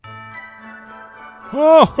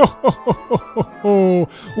Oh, ho, ho, ho, ho, ho.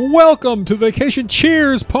 Welcome to Vacation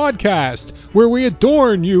Cheers podcast, where we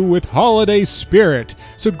adorn you with holiday spirit.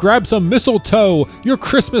 So grab some mistletoe, your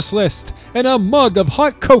Christmas list, and a mug of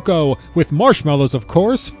hot cocoa, with marshmallows, of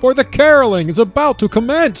course, for the caroling is about to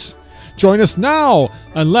commence. Join us now,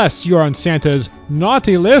 unless you're on Santa's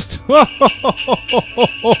naughty list.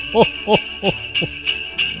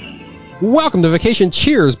 Welcome to Vacation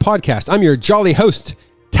Cheers podcast. I'm your jolly host,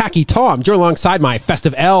 Tacky Tom, joined alongside my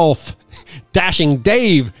festive elf, Dashing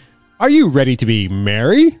Dave. Are you ready to be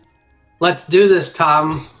merry? Let's do this,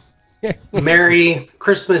 Tom. Merry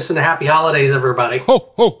Christmas and happy holidays, everybody.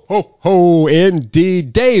 Ho, ho, ho, ho,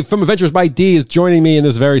 indeed. Dave from Adventures by D is joining me in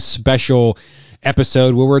this very special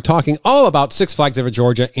episode where we're talking all about Six Flags Over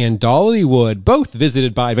Georgia and Dollywood, both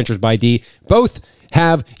visited by Adventures by D, both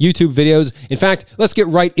have YouTube videos. In fact, let's get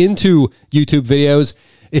right into YouTube videos.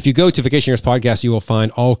 If you go to Vacation Years Podcast, you will find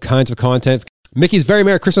all kinds of content. Mickey's Very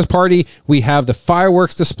Merry Christmas Party. We have the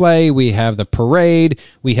fireworks display. We have the parade.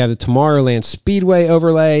 We have the Tomorrowland Speedway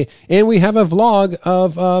overlay. And we have a vlog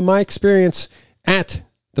of my experience at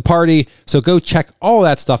the party. So go check all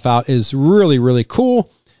that stuff out. It is really, really cool.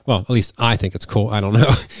 Well, at least I think it's cool. I don't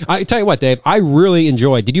know. I tell you what, Dave, I really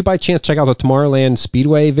enjoyed. Did you by chance check out the Tomorrowland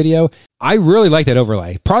Speedway video? I really like that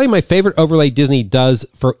overlay. Probably my favorite overlay Disney does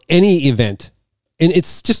for any event. And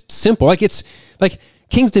it's just simple. Like it's like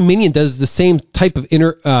King's Dominion does the same type of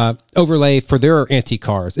overlay for their antique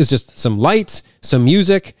cars. It's just some lights, some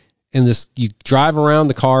music, and this you drive around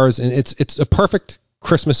the cars, and it's a perfect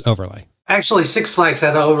Christmas overlay. Actually, Six Flags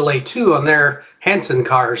had an overlay too on their Hanson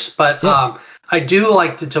cars, but yeah. I do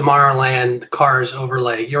like the Tomorrowland cars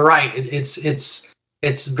overlay. You're right. It's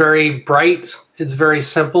very bright. It's very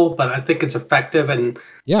simple, but I think it's effective, and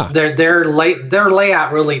yeah, their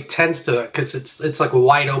layout really tends to it because it's like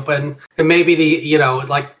wide open, and maybe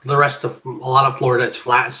like the rest of a lot of Florida, it's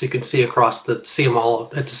flat, so you can see them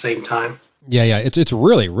all at the same time. Yeah, it's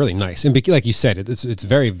really, really nice, and like you said, it's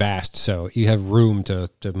very vast, so you have room to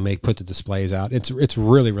put the displays out. It's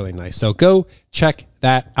really, really nice. So go check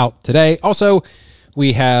that out today. Also,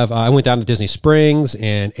 we have I went down to Disney Springs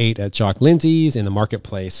and ate at Jock Lindsay's in the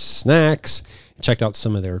Marketplace Snacks. Checked out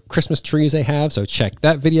some of their Christmas trees they have, so check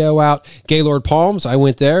that video out. Gaylord Palms, I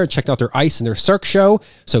went there and checked out their ice and their Cirque show,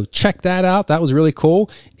 so check that out. That was really cool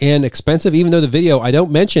and expensive, even though the video, I don't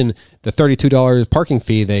mention the $32 parking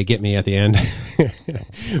fee they get me at the end.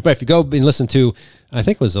 But if you go and listen to, I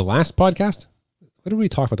think it was the last podcast. What did we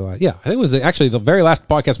talk about the last? Yeah, I think it was actually the very last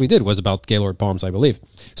podcast we did was about Gaylord Palms, I believe.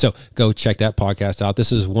 So go check that podcast out.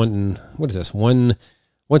 This is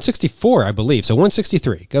 164, I believe. So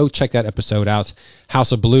 163. Go check that episode out.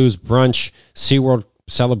 House of Blues brunch, SeaWorld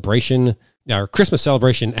celebration, our Christmas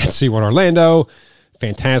celebration at SeaWorld Orlando,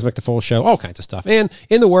 Fantasmic, the full show, all kinds of stuff. And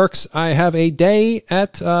in the works, I have a day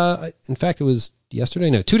at, in fact, it was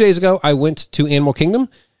 2 days ago, I went to Animal Kingdom.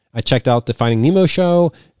 I checked out the Finding Nemo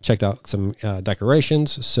show, checked out some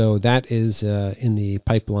decorations. So that is in the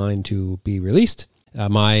pipeline to be released.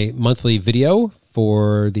 My monthly video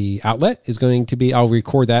for the outlet is going to be, I'll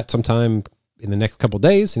record that sometime in the next couple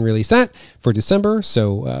days and release that for December.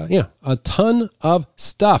 So, a ton of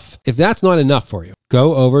stuff. If that's not enough for you,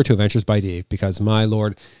 go over to Adventures by D, because my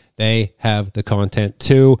Lord, they have the content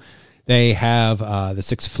too. They have the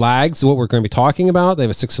Six Flags, what we're going to be talking about. They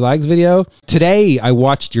have a Six Flags video. Today, I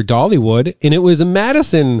watched your Dollywood, and it was a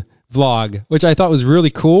Madison vlog, which I thought was really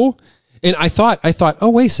cool. And I thought, oh,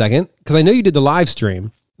 wait a second, because I know you did the live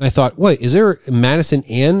stream. And I thought, wait, is there Madison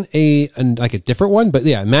and a different one? But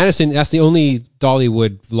yeah, Madison, that's the only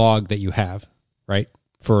Dollywood vlog that you have, right?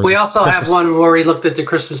 We also have one where we looked at the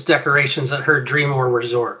Christmas decorations at her Dreammore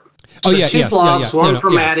Resort. So two vlogs, one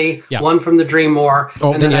from Maddie, one from the Dreammore,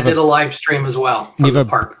 and then I did a live stream as well from the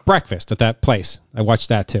park. Breakfast at that place. I watched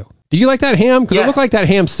that too. Did you like that ham? Because it looked like that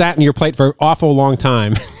ham sat in your plate for an awful long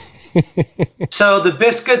time. So the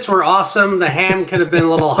biscuits were awesome. The ham could have been a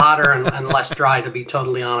little hotter and less dry, to be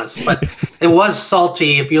totally honest. But it was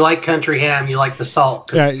salty. If you like country ham, you like the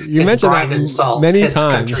salt. Yeah, you mentioned that many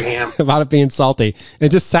times about it being salty. It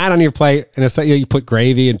just sat on your plate, and it's like you put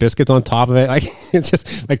gravy and biscuits on top of it. Like it's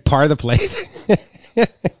just like part of the plate.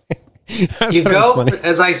 You go,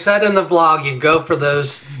 as I said in the vlog, you go for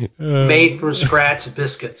those made from scratch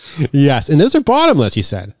biscuits. Yes, and those are bottomless, you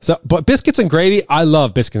said. So, but biscuits and gravy, I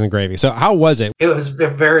love biscuits and gravy. So how was it? It was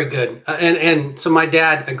very good. And so my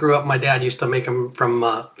dad used to make them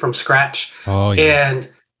from scratch. Oh, yeah. And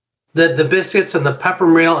the biscuits and the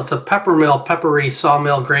peppermill, it's a peppery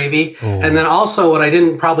sawmill gravy. Oh. And then also what I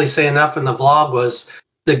didn't probably say enough in the vlog was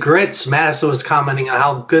the grits, Madison was commenting on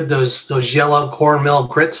how good those yellow cornmeal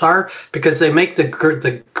grits are because they make the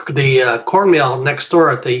cornmeal next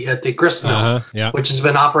door at the grist mill, Yeah. which has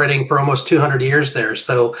been operating for almost 200 years there.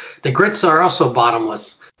 So the grits are also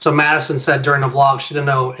bottomless. So Madison said during the vlog she didn't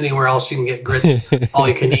know anywhere else you can get grits all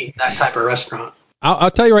you can eat, that type of restaurant.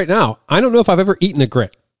 I'll tell you right now, I don't know if I've ever eaten a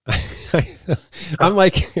grit. I'm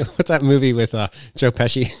like, what's that movie with Joe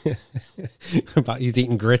Pesci about he's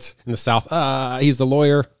eating grits in the South? He's the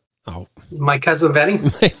lawyer. Oh, My cousin Benny.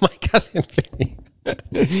 my cousin Benny.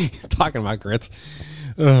 Talking about grits.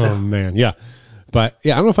 Oh man, yeah. But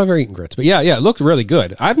yeah, I don't know if I've ever eaten grits, but yeah, it looked really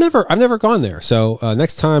good. I've never gone there. So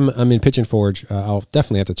next time I'm in Pigeon Forge, I'll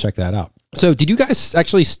definitely have to check that out. So did you guys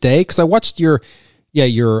actually stay? Because I watched your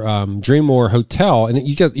Dreammore hotel, and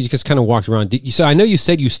you just kind of walked around. So I know you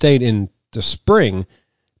said you stayed in the spring,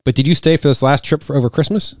 but did you stay for this last trip for over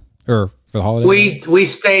Christmas or for the holiday? We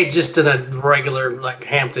stayed just in a regular like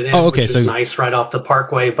Hampton Inn, which was nice right off the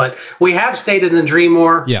Parkway. But we have stayed in the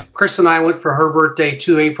Dreammore. Yeah. Chris and I went for her birthday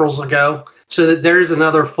 2 Aprils ago, so that there's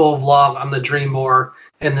another full vlog on the Dreammore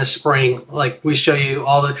in the spring. Like we show you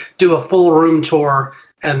do a full room tour,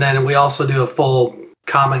 and then we also do a full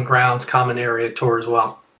common grounds, common area tour as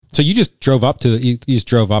well. So you just drove up you just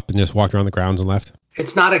drove up and just walked around the grounds and left?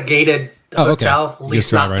 It's not a gated hotel, okay.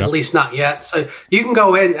 At least not yet. So you can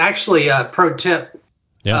go in. Actually, pro tip,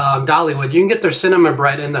 Dollywood, you can get their cinnamon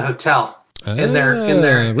bread in the hotel. In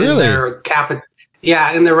their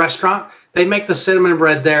restaurant. They make the cinnamon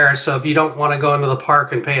bread there. So if you don't want to go into the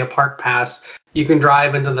park and pay a park pass, you can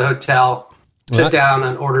drive into the hotel, sit down,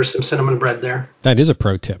 and order some cinnamon bread there. That is a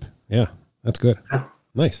pro tip. Yeah, that's good. Yeah.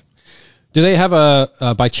 Nice. Do they have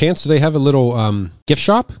by chance, do they have a little gift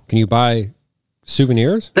shop? Can you buy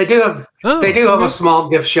souvenirs? They do have a small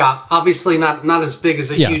gift shop. Obviously not as big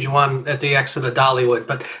as a huge one at the exit of Dollywood,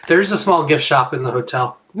 but there's a small gift shop in the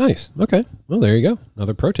hotel. Nice. Okay. Well, there you go.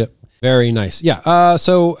 Another pro tip. Very nice. Yeah.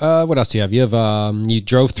 So what else do you have? You have you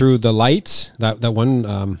drove through the lights. That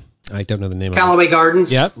one I don't know the name Callaway of it.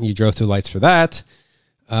 Gardens. Yep. You drove through lights for that.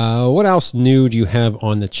 What else new do you have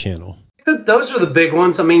on the channel? Those are the big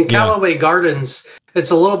ones. I mean, Callaway Gardens,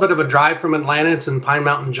 it's a little bit of a drive from Atlanta. It's in Pine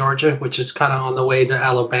Mountain, Georgia, which is kind of on the way to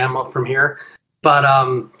Alabama from here. But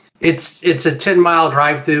it's a 10-mile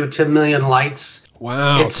drive through, 10 million lights.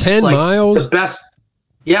 Wow, it's 10 miles? The best.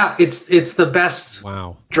 Yeah, it's the best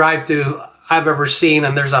drive through I've ever seen.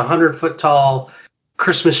 And there's a 100-foot tall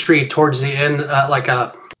Christmas tree towards the end, like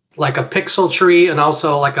a pixel tree, and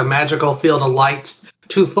also like a magical field of lights.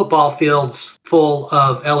 2 football fields full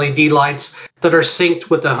of LED lights that are synced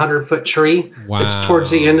with the 100-foot tree. Wow. It's towards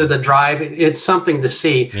the end of the drive. It's something to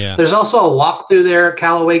see. Yeah. There's also a walk through there at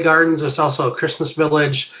Callaway Gardens. There's also a Christmas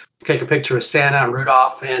village. Take a picture of Santa and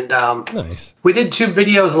Rudolph. And nice. We did 2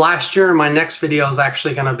 videos last year. My next video is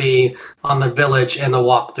actually going to be on the village and the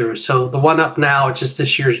walkthrough. So the one up now, it's just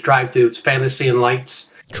this year's drive through. It's Fantasy and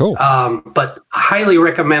Lights. Cool. But highly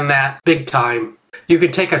recommend that big time. You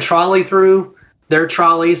can take a trolley through their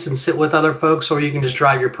trolleys and sit with other folks, or you can just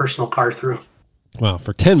drive your personal car through. Wow,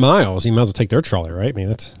 for 10 miles, you might as well take their trolley, right? I mean,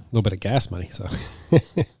 that's a little bit of gas money. So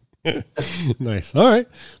nice. All right.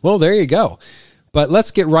 Well, there you go. But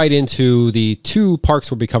let's get right into the 2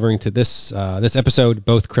 parks we'll be covering to this episode,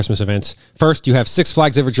 both Christmas events. First, you have Six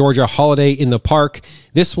Flags Over Georgia Holiday in the Park.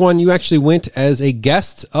 This one, you actually went as a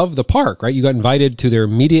guest of the park, right? You got invited to their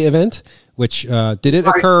media event, which did it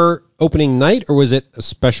occur opening night, or was it a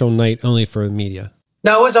special night only for the media?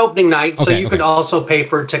 No, it was opening night, so you could also pay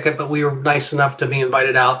for a ticket, but we were nice enough to be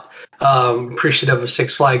invited out, appreciative of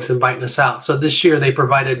Six Flags inviting us out. So this year they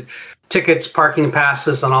provided tickets, parking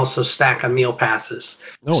passes, and also stack of meal passes.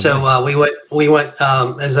 Oh, so nice. We went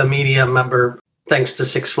as a media member, thanks to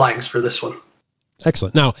Six Flags for this one.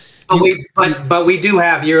 Excellent. Now, but we do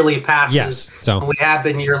have yearly passes. Yes, so we have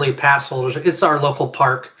been yearly pass holders. It's our local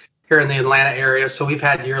park here in the Atlanta area, so we've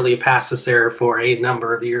had yearly passes there for a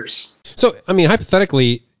number of years. So, I mean,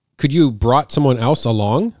 hypothetically, could you brought someone else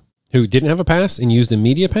along who didn't have a pass and used a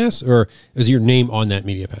media pass, or is your name on that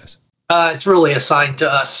media pass? It's really assigned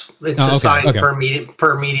to us. It's assigned per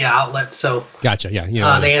media outlet. So gotcha.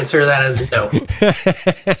 Yeah. The answer to that is no.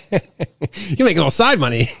 You make a little side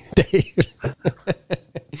money, Dave.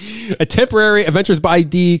 A temporary Adventures by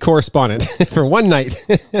D correspondent for one night.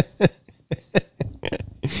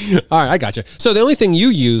 All right, I gotcha. So the only thing you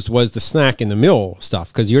used was the snack and the meal stuff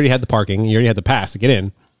because you already had the parking, you already had the pass to get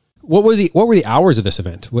in. What were the hours of this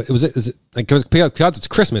event? Is it like because it's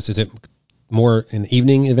Christmas? Is it more an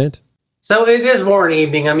evening event? So it is more an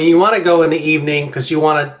evening. I mean, you want to go in the evening because you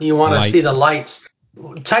want to see the lights.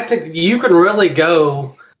 Technically, you can really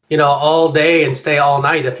go all day and stay all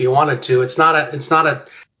night if you wanted to. It's not a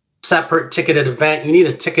separate ticketed event. You need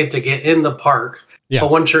a ticket to get in the park. Yeah.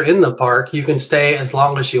 But once you're in the park, you can stay as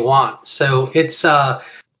long as you want. So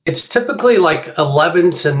it's typically like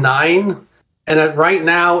 11 to 9, and right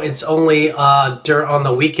now it's only on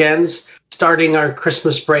the weekends. Starting our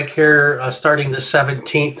Christmas break here, starting the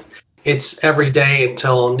 17th, it's every day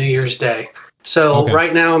until New Year's Day. So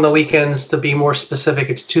right now on the weekends, to be more specific,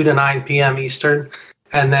 it's 2 to 9 p.m. Eastern,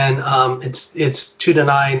 and then it's 2 to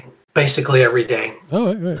 9 basically every day.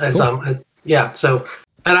 Oh, right. Cool. Yeah. So,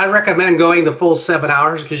 and I recommend going the full 7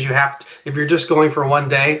 hours because if you're just going for one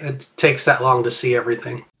day, it takes that long to see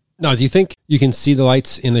everything. Now, do you think you can see the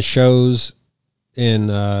lights in the shows all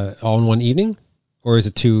in one evening, or is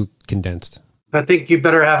it too condensed? I think you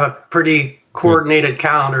better have a pretty coordinated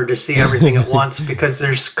calendar to see everything at once, because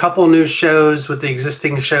there's a couple new shows with the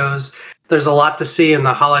existing shows. There's a lot to see in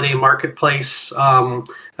the holiday marketplace, a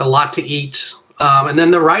lot to eat. And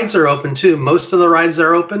then the rides are open too. Most of the rides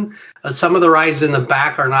are open. Some of the rides in the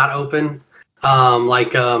back are not open,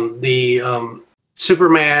 like the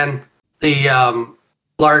Superman, the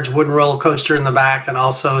large wooden roller coaster in the back, and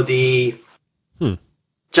also the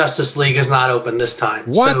Justice League is not open this time.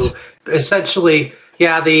 What? So essentially,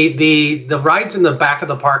 yeah, the rides in the back of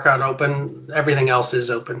the park aren't open. Everything else is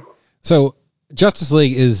open. So Justice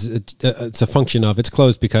League it's a function of it's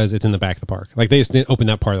closed because it's in the back of the park. Like they just didn't open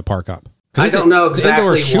that part of the park up. I don't know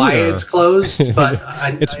exactly why it's closed, but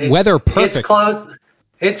it's weather perfect. It's closed.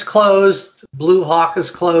 It's closed. Blue Hawk is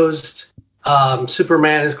closed.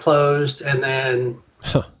 Superman is closed, and then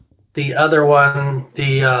the other one,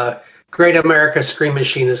 the Great America Scream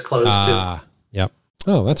Machine, is closed too. Yep.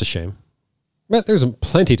 Oh, that's a shame. But there's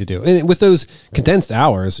plenty to do, and with those condensed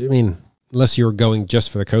hours, I mean, unless you're going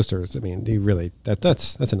just for the coasters, I mean, you really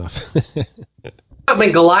that's enough. I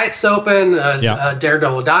mean, Goliath's open.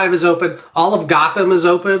 Daredevil Dive is open. All of Gotham is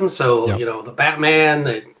open. So the Batman,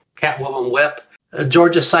 the Catwoman Whip,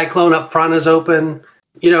 Georgia Cyclone up front is open.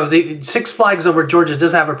 The Six Flags over Georgia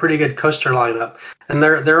does have a pretty good coaster lineup, and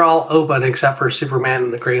they're all open except for Superman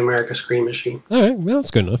and the Great America Scream Machine. All right, well,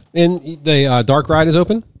 that's good enough. And the Dark Ride is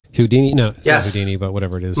open. Houdini? No, it's not Houdini, but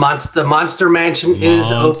whatever it is. The Monster Mansion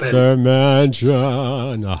is open. Monster Mansion.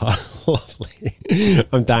 Oh, lovely.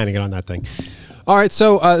 I'm dying to get on that thing. All right,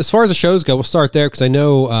 so as far as the shows go, we'll start there because I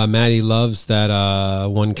know Maddie loves that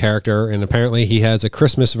one character, and apparently he has a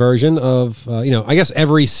Christmas version of, I guess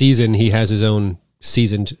every season he has his own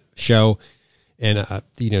seasoned show, and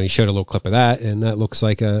he showed a little clip of that, and that looks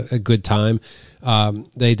like a good time.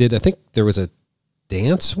 They did, I think there was a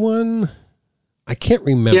dance one. I can't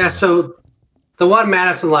remember. Yeah, so the one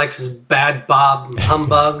Madison likes is Bad Bob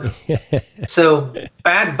Humbug. So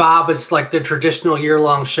Bad Bob is like the traditional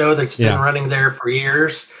year-long show that's been running there for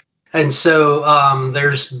years. And so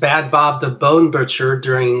there's Bad Bob the Bone Butcher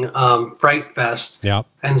during Fright Fest. Yep.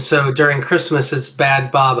 And so during Christmas, it's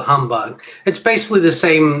Bad Bob Humbug. It's basically the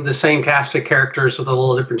same cast of characters with a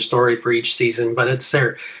little different story for each season, but it's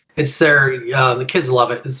their the kids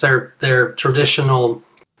love it. It's their traditional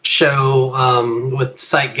show with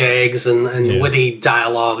sight gags and witty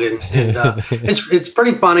dialogue, and it's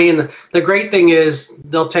pretty funny. And the great thing is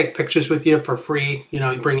they'll take pictures with you for free.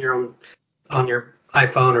 You bring your own on your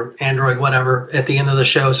iPhone or Android, whatever, at the end of the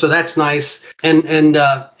show. So that's nice. And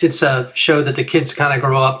it's a show that the kids kind of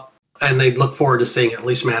grow up and they look forward to seeing. At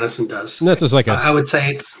least Madison does. And that's just like I would say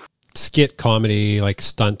it's skit comedy, like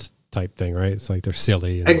stunt type thing, right? It's like they're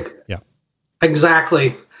silly.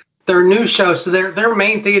 Exactly. Their new show, so their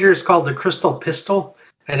main theater is called the Crystal Pistol,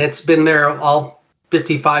 and it's been there all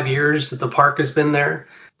 55 years that the park has been there.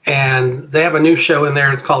 And they have a new show in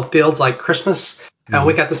there. It's called Fields Like Christmas. And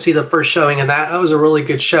we got to see the first showing of that. That was a really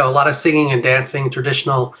good show. A lot of singing and dancing,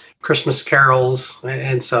 traditional Christmas carols,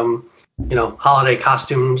 and some, holiday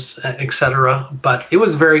costumes, etc. But it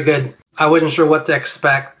was very good. I wasn't sure what to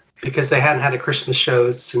expect because they hadn't had a Christmas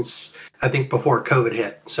show since I think before COVID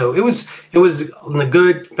hit. So it was a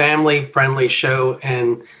good family friendly show.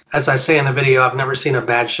 And as I say in the video, I've never seen a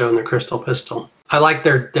bad show in the Crystal Pistol. I like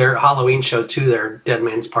their Halloween show too, their Dead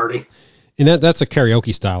Man's Party. And that's a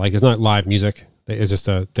karaoke style. Like it's not live music. It's just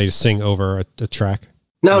they just sing over a track.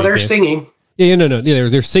 No, they're singing. Yeah, no. Yeah,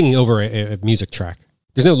 they're singing over a music track.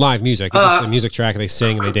 There's no live music. It's just a music track, and they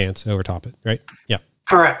sing and they dance over top it, right? Yeah.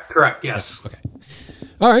 Correct. Yes. Okay.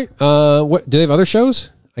 All right. What do they have other shows?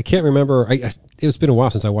 I can't remember. It's been a while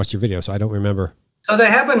since I watched your video, so I don't remember. So they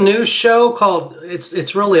have a new show called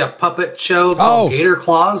it's really a puppet show called Gator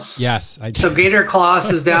Claws. Yes. So Gator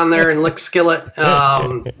Claws is down there in Lick Skillet.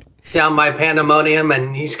 down by Pandemonium,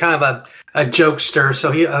 and he's kind of a jokester. So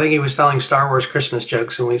I think he was telling Star Wars Christmas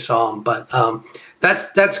jokes when we saw him. But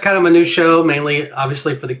that's kind of a new show, mainly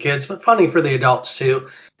obviously for the kids, but funny for the adults too.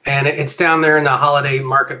 And it's down there in the holiday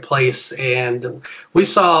marketplace, and we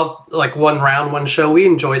saw like one show. We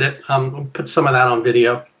enjoyed it. We'll put some of that on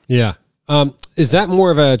video. Yeah. Is that more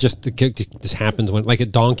of a just happens when like a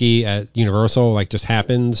donkey at Universal like just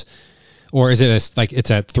happens, or is it like it's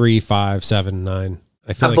at 3, 5, 7, 9?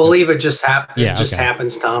 I believe it just happens. Yeah, it just okay.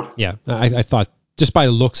 happens, Tom. Yeah, I thought just by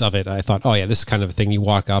the looks of it, I thought, oh yeah, this is kind of a thing you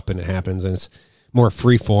walk up and it happens, and it's more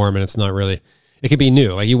free form, and it's not really. It could be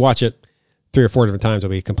new. Like you watch it 3 or 4 different times,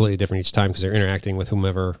 it'll be completely different each time because they're interacting with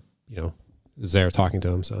whomever is there talking to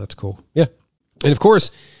them. So that's cool. Yeah, and of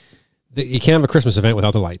course. You can't have a Christmas event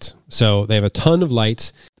without the lights. So they have a ton of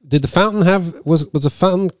lights. Did the fountain was the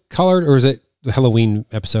fountain colored, or is it the Halloween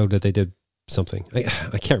episode that they did something? I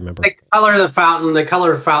can't remember. They color the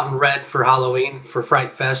fountain red for Halloween for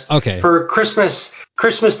Fright Fest. Okay. For Christmas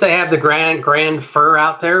they have the grand fir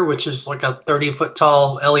out there, which is like a 30-foot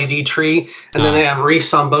tall LED tree, and then they have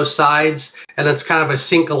wreaths on both sides, and it's kind of a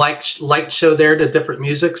sync light show there to different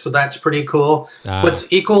music. So that's pretty cool.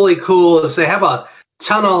 What's equally cool is they have a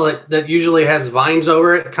tunnel that usually has vines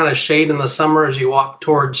over it, kind of shade in the summer as you walk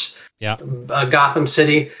towards Gotham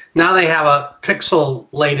City. Now they have a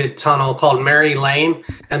pixelated tunnel called Mary Lane,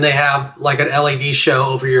 and they have like an LED show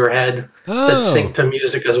over your head that's synced to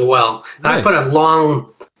music as well. Nice. I put a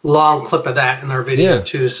long clip of that in our video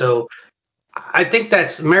too. So I think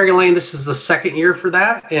that's Mary Lane. This is the second year for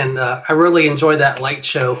that, and I really enjoy that light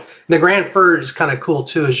show. The Grand Fir is kind of cool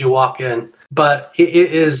too as you walk in, but it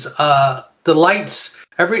is the lights.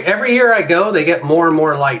 Every year I go, they get more and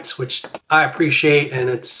more lights, which I appreciate, and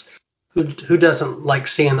it's who doesn't like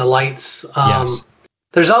seeing the lights. Yes.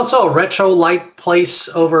 There's also a retro light place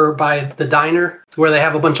over by the diner where they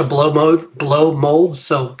have a bunch of blow molds,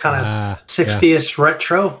 so kind of 60s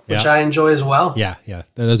retro, which I enjoy as well. Yeah,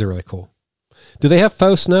 those are really cool. Do they have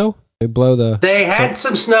faux snow? They had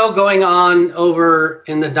some snow going on over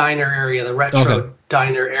in the diner area, the retro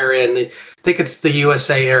diner area, and I think it's the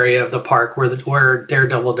USA area of the park where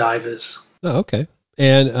Daredevil Dive is. Oh, okay.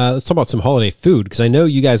 And let's talk about some holiday food, because I know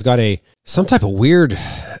you guys got some type of weird,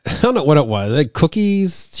 I don't know what it was, like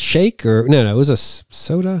cookies shake, or no, it was a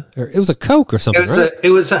soda, or it was a Coke or something,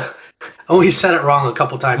 we said it wrong a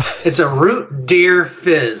couple times. It's a root beer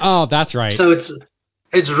fizz. Oh, that's right. So it's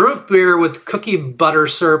root beer with cookie butter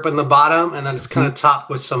syrup in the bottom, and then it's kind of topped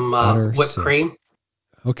with some whipped cream.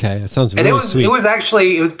 Okay, that sounds really sweet. It was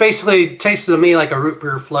basically tasted to me like a root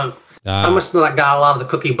beer float. I must have not got a lot of the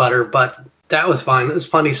cookie butter, but that was fine. It was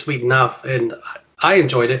plenty sweet enough, and I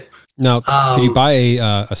enjoyed it. Now, did you buy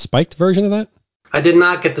a spiked version of that? I did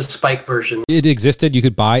not get the spiked version. It existed. You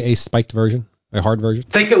could buy a spiked version, a hard version.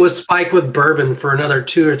 I think it was spiked with bourbon for another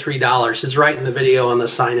 $2 or $3. It's right in the video on the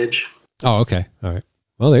signage. Oh, okay. All right.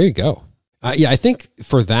 Well, there you go. I think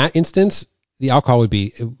for that instance, the alcohol would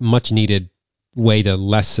be a much needed way to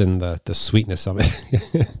lessen the sweetness of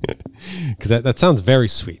it. Because that sounds very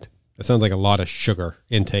sweet. That sounds like a lot of sugar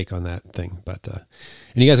intake on that thing. But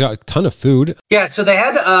and you guys got a ton of food. Yeah, so they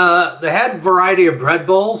had variety of bread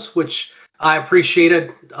bowls, which I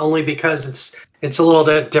appreciated only because it's a little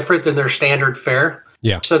bit different than their standard fare.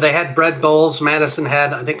 Yeah. So they had bread bowls. Madison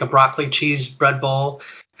had, I think, a broccoli cheese bread bowl.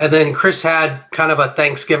 And then Chris had kind of a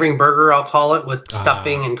Thanksgiving burger, I'll call it, with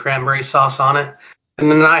stuffing and cranberry sauce on it. And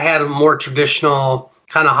then I had a more traditional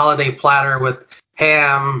kind of holiday platter with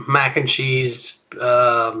ham, mac and cheese,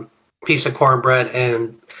 piece of cornbread,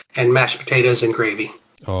 and mashed potatoes and gravy.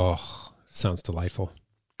 Oh, sounds delightful.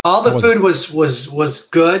 All the food was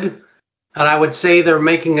good, and I would say they're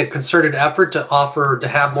making a concerted effort to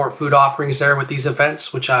have more food offerings there with these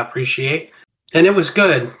events, which I appreciate. And it was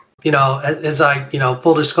good. As I,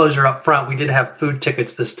 full disclosure up front, we did have food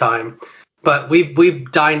tickets this time, but we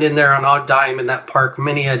dined in there on odd dime in that park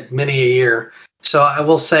many a year. So I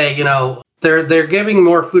will say, they're giving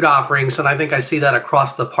more food offerings, and I think I see that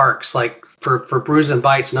across the parks. Like for Brews and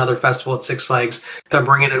Bites, another festival at Six Flags, they're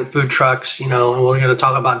bringing in food trucks, and we're going to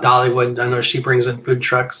talk about Dollywood. I know she brings in food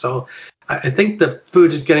trucks. So I think the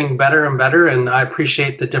food is getting better and better, and I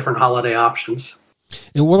appreciate the different holiday options.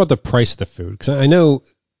 And what about the price of the food? Because I know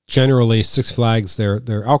generally Six Flags,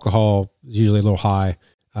 their alcohol is usually a little high.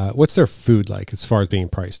 What's their food like as far as being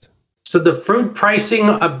priced? So the food pricing,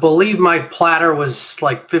 I believe my platter was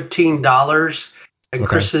like $15, and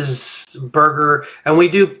Chris's burger, and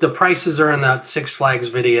the prices are in that Six Flags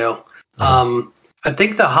video. I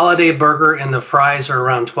think the holiday burger and the fries are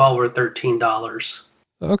around $12 or $13.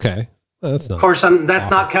 Okay. Well, that's not. Of course, that's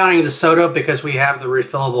awful. not counting the soda because we have the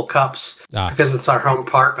refillable cups because it's our home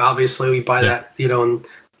park. Obviously, we buy that, on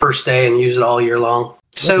first day and use it all year long.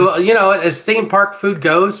 So, as theme park food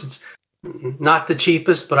goes, it's not the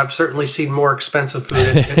cheapest, but I've certainly seen more expensive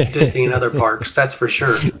food at Disney and other parks. That's for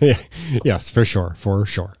sure. Yes, for sure.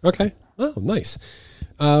 Okay. Oh, nice.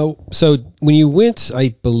 So when you went, I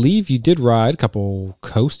believe you did ride a couple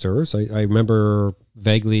coasters. I remember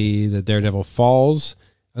vaguely the Daredevil Falls.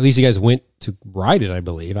 At least you guys went to ride it, I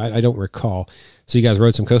believe. I don't recall. So you guys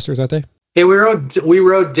rode some coasters that day? Yeah, we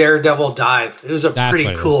rode Daredevil Dive. It was a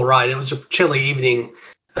pretty cool ride. It was a chilly evening,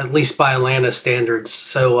 at least by Atlanta standards.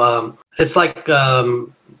 So it's like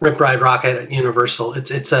Rip Ride Rocket at Universal.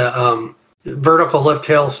 It's a vertical lift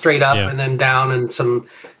hill straight up and then down, and some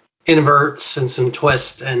inverts and some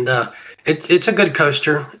twists, and it's a good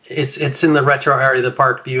coaster. It's in the retro area of the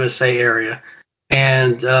park, the USA area.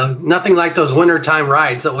 And nothing like those wintertime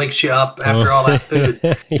rides that wakes you up after all that food.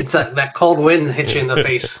 It's that cold wind that hits you in the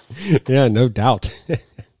face. Yeah, no doubt.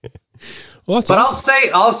 Well, but awesome.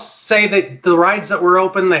 I'll say that the rides that were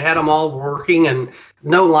open, they had them all working and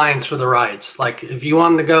no lines for the rides. Like if you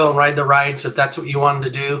wanted to go and ride the rides, if that's what you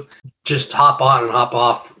wanted to do, just hop on and hop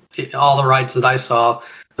off. All the rides that I saw,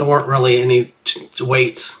 there weren't really any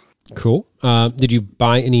waits. Cool. Did you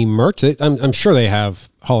buy any merch? I'm sure they have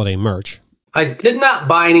holiday merch. I did not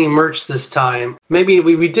buy any merch this time. Maybe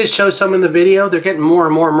we did show some in the video. They're getting more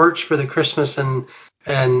and more merch for the Christmas and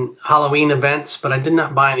Halloween events, but I did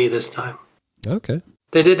not buy any this time. Okay.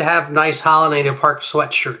 They did have nice Holiday Park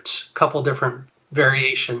sweatshirts, a couple different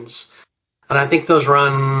variations, and I think those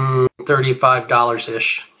run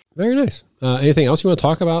 $35-ish. Very nice. Anything else you want to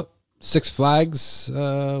talk about? Six Flags.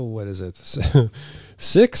 What is it?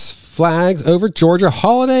 Six Flags Over Georgia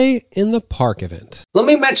Holiday in the Park event. Let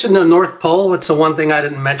me mention the North Pole. It's the one thing I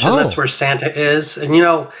didn't mention. That's where Santa is. And,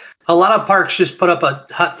 a lot of parks just put up a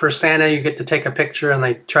hut for Santa. You get to take a picture, and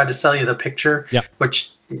they try to sell you the picture, which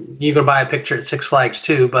you can buy a picture at Six Flags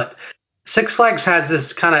too. But Six Flags has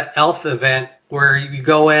this kind of elf event where you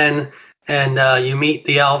go in and you meet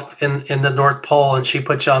the elf in the North Pole, and she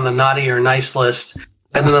puts you on the naughty or nice list.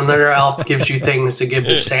 And then another elf gives you things to give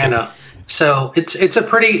to Santa. So it's a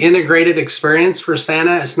pretty integrated experience for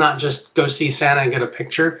Santa. It's not just go see Santa and get a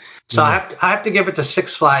picture. So I have to give it to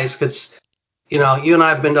Six Flags because, you and I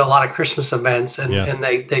have been to a lot of Christmas events, and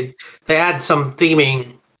they add some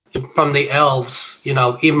theming from the elves,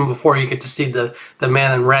 even before you get to see the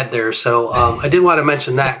man in red there. So I did want to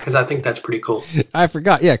mention that because I think that's pretty cool. I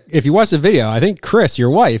forgot. Yeah, if you watch the video, I think Chris,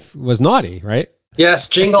 your wife, was naughty, right? Yes,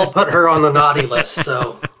 Jingle put her on the naughty list.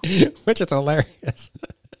 So which is hilarious.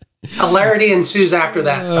 Hilarity ensues after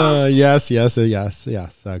that, Tom. Yes.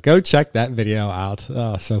 So go check that video out.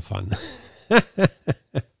 Oh, so fun.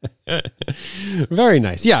 Very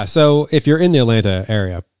nice. Yeah, so if you're in the Atlanta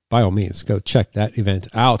area, by all means, go check that event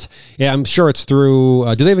out. Yeah, I'm sure it's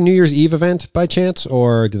through... do they have a New Year's Eve event by chance,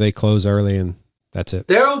 or do they close early and that's it?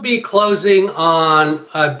 There will be closing on,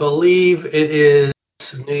 I believe it is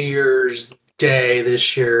New Year's Day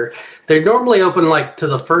this year. They're normally open like to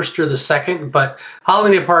the 1st or the 2nd, but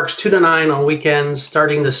Holiday Park's 2 to 9 on weekends.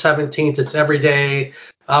 Starting the 17th, it's every day.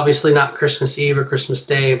 Obviously not Christmas Eve or Christmas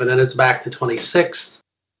Day, but then it's back to 26th.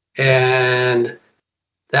 And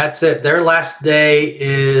that's it. Their last day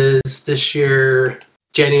is this year,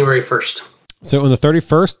 January 1st. So on the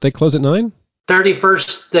 31st, they close at 9?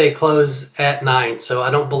 31st, they close at 9. So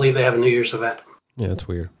I don't believe they have a New Year's event. Yeah, that's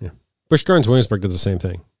weird. Yeah. Busch Gardens Williamsburg does the same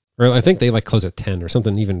thing. Or I think they close at 10 or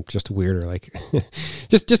something even just weirder,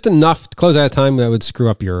 just enough to close at a time that would screw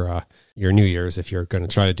up your New Year's if you're going to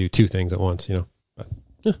try to do two things at once, But,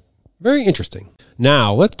 yeah, very interesting.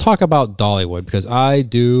 Now let's talk about Dollywood, because I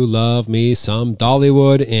do love me some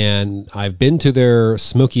Dollywood, and I've been to their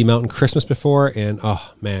Smoky Mountain Christmas before, and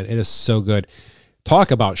oh man, it is so good.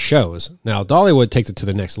 Talk about shows. Now Dollywood takes it to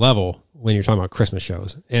the next level when you're talking about Christmas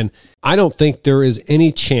shows, and I don't think there is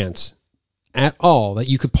any chance at all that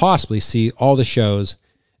you could possibly see all the shows,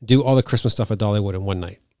 do all the Christmas stuff at Dollywood in one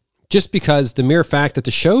night. Just because the mere fact that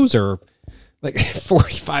the shows are like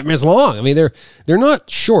 45 minutes long. I mean, they're not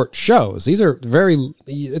short shows. These are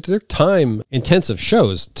they're time intensive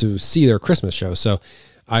shows to see their Christmas shows. So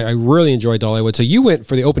I really enjoy Dollywood. So you went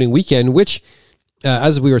for the opening weekend, which,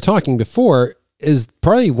 as we were talking before, is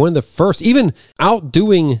probably one of the first, even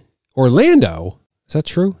outdoing Orlando. Is that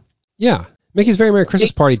true? Yeah. Mickey's Very Merry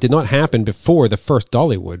Christmas Party did not happen before the first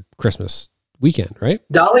Dollywood Christmas weekend, right?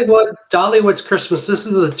 Dollywood's Christmas. This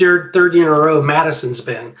is the third year in a row Madison's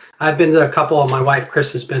been. I've been to a couple, and my wife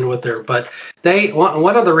Chris has been with her. But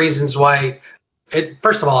one of the reasons why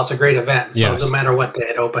first of all, it's a great event. So Yes. no matter what day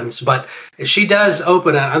it opens, but she does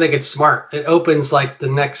open. I think it's smart. It opens like the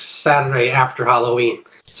next Saturday after Halloween.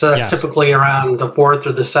 So Yes. typically around the 4th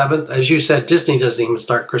or the 7th. As you said, Disney doesn't even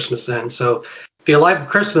start Christmas then. So if you like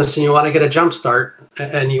Christmas and you want to get a jump start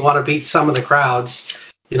and you want to beat some of the crowds,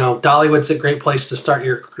 Dollywood's a great place to start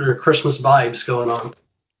your Christmas vibes going on.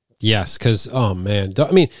 Yes, because oh man,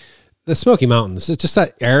 I mean, the Smoky Mountains. It's just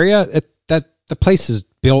that area. That the place is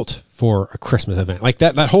built for a Christmas event. Like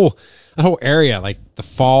that whole area, like the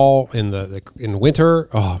fall and the in winter.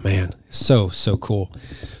 Oh man, so cool.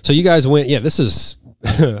 So you guys went. Yeah, this is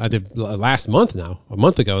I did last month now, a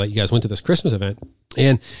month ago that you guys went to this Christmas event,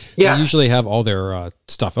 and they usually have all their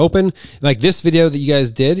stuff open. Like this video that you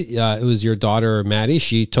guys did, it was your daughter Maddie.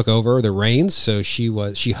 She took over the reins, so she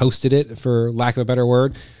hosted it, for lack of a better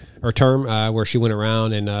word or term, where she went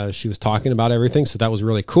around and she was talking about everything. So that was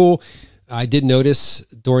really cool. I did notice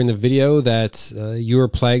during the video that you were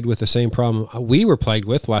plagued with the same problem we were plagued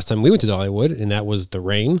with last time we went to Dollywood, and that was the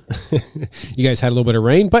rain. You guys had a little bit of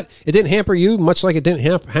rain, but it didn't hamper you, much like it didn't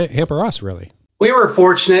hamper us, really. We were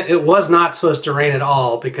fortunate. It was not supposed to rain at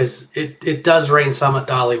all because it does rain some at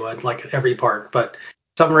Dollywood, like at every park, but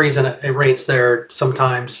some reason it rains there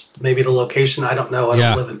sometimes. Maybe the location, I don't know. I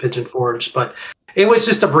don't live in Pigeon Forge, but it was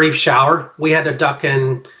just a brief shower. We had to duck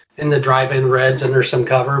in the drive-in Reds under some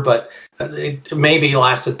cover, but it maybe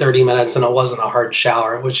lasted 30 minutes and it wasn't a hard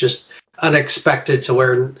shower. It was just unexpected to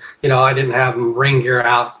where, I didn't have rain gear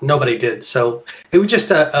out. Nobody did. So it was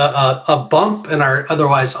just a bump in our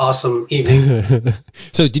otherwise awesome evening.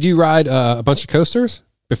 So did you ride a bunch of coasters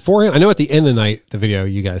beforehand? I know at the end of the night, the video,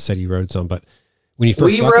 you guys said you rode some, but when you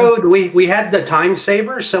first we had the time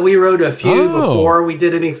saver, so we rode a few before we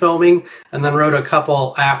did any filming, and then rode a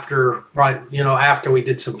couple after we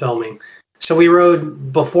did some filming. So we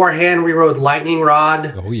rode beforehand. We rode Lightning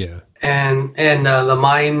Rod. Oh yeah. And the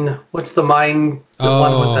mine. What's the mine?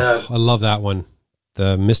 One with I love that one.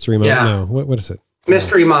 The Mystery Mine. Yeah. No, what is it?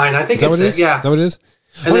 Mystery Mine. I think it's it. Yeah. Is that what it is?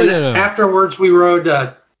 And then afterwards we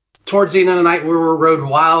rode. Towards the end of the night, we rode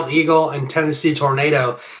Wild Eagle and Tennessee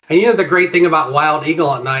Tornado. And the great thing about Wild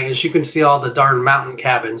Eagle at night is you can see all the darn mountain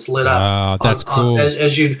cabins lit up. Oh, that's cool.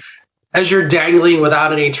 As you're dangling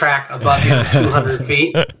without any track above you 200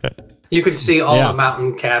 feet, you can see all the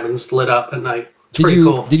mountain cabins lit up at night. It's pretty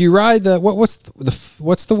cool. Did you ride what's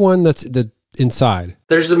the one that's the inside?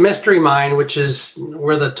 There's the Mystery Mine, which is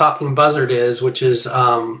where the Talking Buzzard is, which is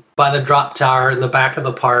by the drop tower in the back of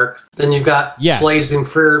the park. Then you've got Blazing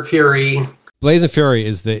Fury. Blazing Fury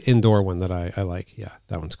is the indoor one that I like. Yeah,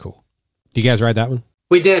 that one's cool. Do you guys ride that one?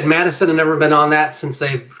 We did. Madison had never been on that since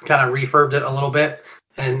they've kind of refurbed it a little bit,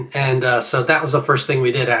 and so that was the first thing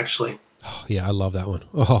we did actually. Oh, yeah, I love that one.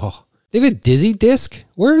 Oh, they have a Dizzy disc.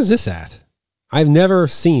 Where is this at? I've never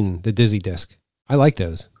seen the Dizzy disc. I like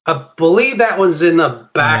those. I believe that was in the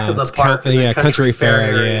back of the park. Country Fair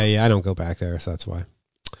area. Yeah. I don't go back there, so that's why.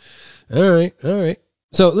 All right.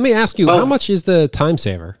 So let me ask you, how much is the time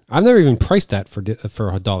saver? I've never even priced that for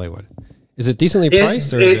Dollywood. Is it decently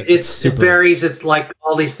priced, or it varies? It's like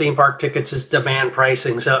all these theme park tickets is demand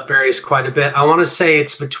pricing, so it varies quite a bit. I want to say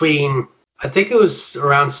it's between. I think it was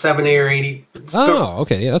around 70 or 80. Oh,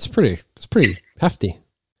 okay. Yeah, that's pretty hefty.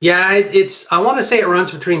 Yeah, I want to say it runs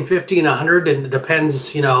between 50 and 100, and it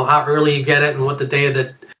depends, how early you get it and what the day of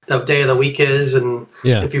the week is, and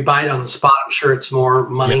if you buy it on the spot, I'm sure it's more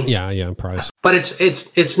money. Yeah, price. But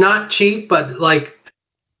it's not cheap, but like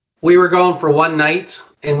we were going for one night,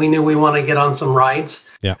 and we knew we want to get on some rides.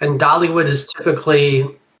 Yeah. And Dollywood is typically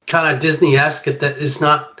kind of Disney-esque, that is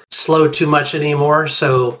not slow too much anymore,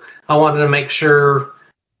 so I wanted to make sure.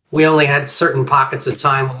 We only had certain pockets of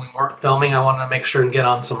time when we weren't filming. I wanted to make sure and get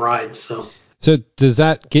on some rides. So does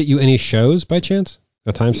that get you any shows by chance?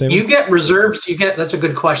 A time saver? You get reserves. That's a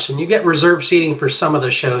good question. You get reserved seating for some of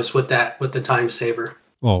the shows with the time saver.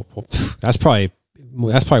 Well, that's probably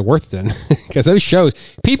worth it then, because those shows,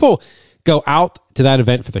 people go out to that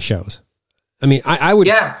event for the shows. I mean, I would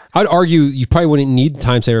argue you probably wouldn't need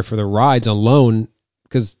time saver for the rides alone,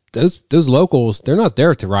 because those locals, they're not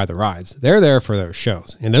there to ride the rides. They're there for those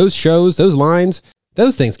shows. And those shows, those lines,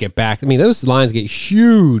 those things get back. I mean, those lines get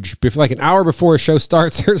huge. Like an hour before a show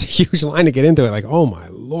starts, there's a huge line to get into it. Like, oh my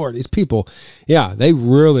Lord, these people, they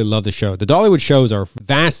really love the show. The Dollywood shows are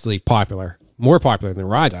vastly popular, more popular than the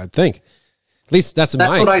rides, I think. At least that's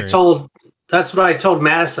my experience. that's what I told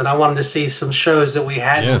Madison. I wanted to see some shows that we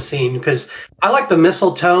hadn't Yeah. seen because I like the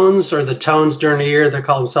Mistletones or the Tones during the year. They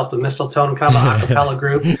call themselves the Mistletones, kind of an a cappella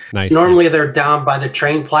group. Nice. Normally they're down by the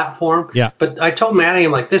train platform. Yeah. But I told Maddie,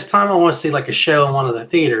 I'm like, this time I want to see like a show in one of the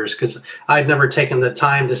theaters because I'd never taken the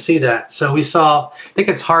time to see that. So we saw, I think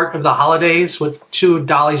it's Heart of the Holidays with two of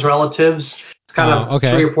Dolly's relatives. It's kind of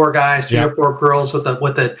okay. 3 or 4 guys, 3 Yeah. or 4 girls with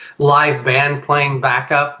a live band playing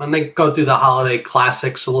backup, and they go through the holiday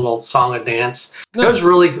classics, a little song and dance. Nice. It was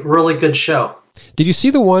really good show. Did you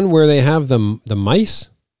see the one where they have the mice?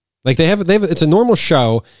 Like they have it's a normal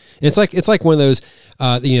show. It's like one of those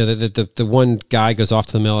the one guy goes off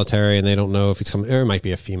to the military and they don't know if he's coming, or it might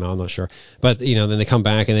be a female, I'm not sure. But then they come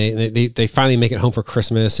back and they finally make it home for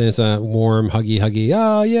Christmas, and it's a warm, huggy,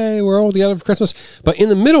 oh yay, we're all together for Christmas. But in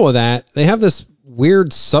the middle of that, they have this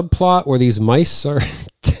weird subplot where these mice are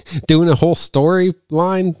doing a whole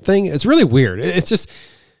storyline thing. It's really weird. It's just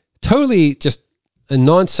totally just a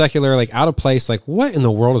non secular, like out of place. Like what in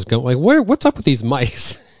the world is going? Like what's up with these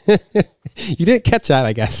mice? You didn't catch that,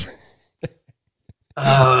 I guess.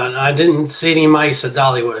 I didn't see any mice at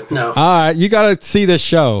Dollywood. No. All right, you got to see this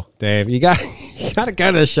show, Dave. You got to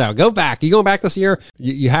go to the show. Go back. You going back this year?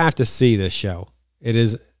 You have to see this show.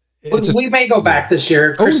 We may go back this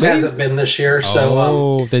year. Chris hasn't been this year,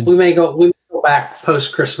 so we may go back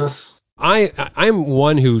post Christmas. I'm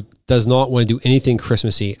one who does not want to do anything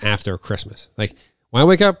Christmassy after Christmas. Like when I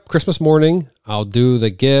wake up Christmas morning, I'll do the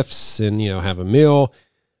gifts and have a meal.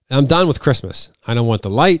 I'm done with Christmas. I don't want the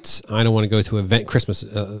lights. I don't want to go to Christmas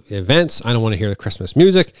events. I don't want to hear the Christmas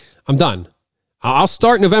music. I'm done. I'll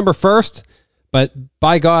start November 1st, but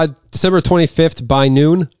by God, December 25th by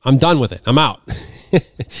noon, I'm done with it. I'm out.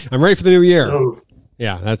 I'm ready for the new year.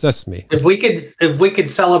 Yeah, that's me. If we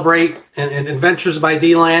could celebrate and Adventures by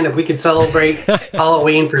D-Land, if we could celebrate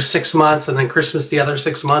Halloween for 6 months and then Christmas the other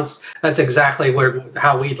 6 months, that's exactly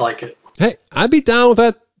how we'd like it. Hey, I'd be down with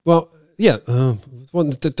that. Well, yeah. Well,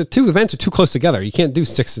 the two events are too close together. You can't do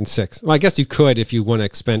 6 and 6. Well, I guess you could if you want to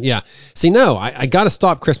expend. Yeah. See, no, I got to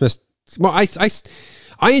stop Christmas. Well,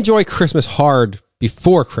 I enjoy Christmas hard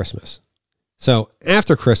before Christmas. So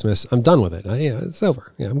after Christmas, I'm done with it. It's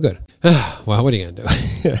over. Yeah, I'm good. Well, what are you gonna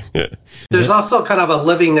do? There's also kind of a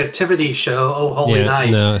living nativity show, Oh Holy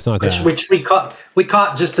Night. No, it's not that. Which we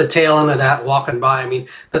caught just the tail end of that walking by. I mean,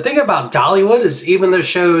 the thing about Dollywood is even the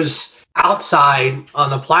shows outside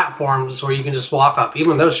on the platforms where you can just walk up,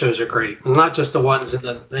 even those shows are great. Not just the ones in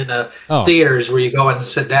the theaters where you go in and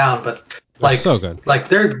sit down, but like so good. Like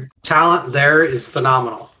their talent there is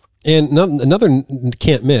phenomenal. And another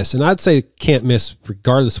can't miss, and I'd say can't miss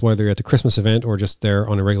regardless of whether you're at the Christmas event or just there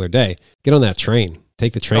on a regular day. Get on that train.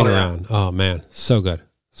 Take the train around. Oh, man. So good.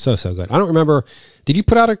 So good. I don't remember. Did you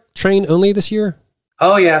put out a train only this year?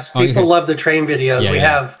 Oh, yes. People love the train videos.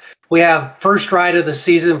 Yeah, We have first ride of the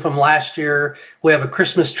season from last year. We have a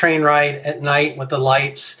Christmas train ride at night with the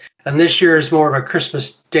lights. And this year is more of a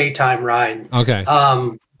Christmas daytime ride. Okay.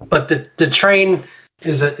 But the train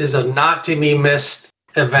is a not to be missed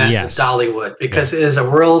event at Dollywood because it is a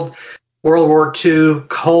World War II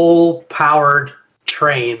coal-powered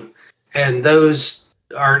train, and those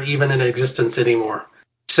aren't even in existence anymore.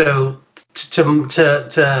 So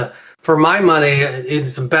for my money,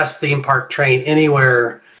 it's the best theme park train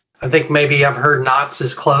anywhere. I think maybe I've heard Knott's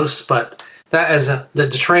is close, but that is the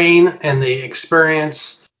train and the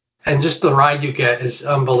experience and just the ride you get is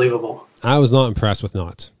unbelievable. I was not impressed with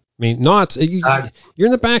Knott's. I mean, Knott's, you're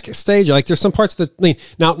in the backstage. Like, there's some parts that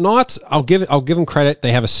now Knott's, I'll give them credit.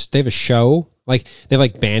 They have a show. Like, they have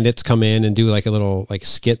like bandits come in and do like a little like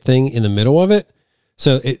skit thing in the middle of it.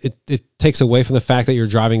 So it takes away from the fact that you're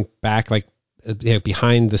driving back like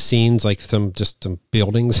behind the scenes, like some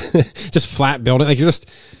buildings, just flat building. Like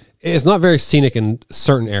it's not very scenic in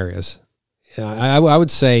certain areas. I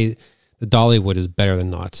would say the Dollywood is better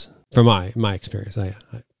than Knott's from my experience.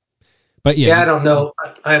 But I don't know.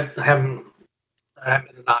 I haven't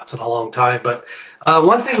been to Knott's in a long time. But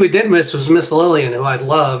one thing we did miss was Miss Lillian, who I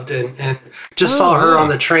loved, and just saw her on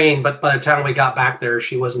the train. But by the time we got back there,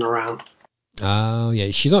 she wasn't around. Oh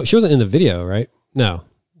yeah, she wasn't in the video, right? No,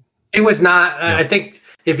 it was not. No. I think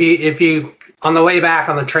if you on the way back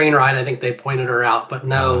on the train ride, I think they pointed her out. But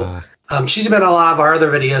no, she's been in a lot of our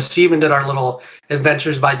other videos. She even did our little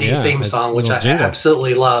Adventures by D theme song, which I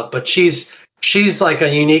absolutely love. But she's like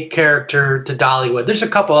a unique character to Dollywood. There's a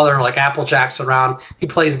couple other like Applejacks around. He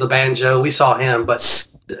plays the banjo. We saw him, but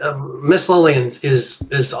Miss Lillian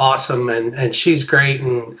is awesome, and she's great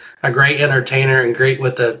and a great entertainer and great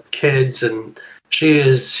with the kids, and she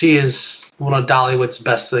is one of Dollywood's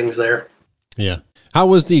best things there. Yeah. How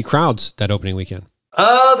was the crowds that opening weekend?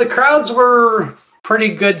 The crowds were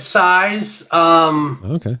pretty good size.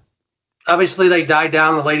 Okay. Obviously, they die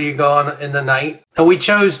down the later you go on in the night. And we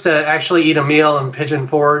chose to actually eat a meal in Pigeon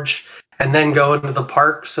Forge and then go into the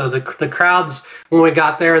park. So the crowds, when we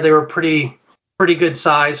got there, they were pretty good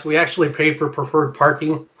size. We actually paid for preferred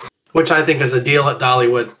parking, which I think is a deal at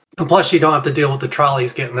Dollywood. And plus, you don't have to deal with the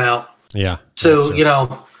trolleys getting out. Yeah. So,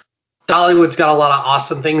 Dollywood's got a lot of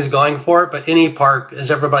awesome things going for it, but any park,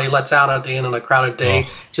 as everybody lets out at the end of a crowded day,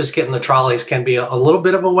 just getting the trolleys can be a little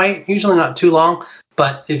bit of a wait. Usually not too long,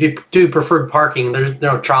 but if you do preferred parking, there's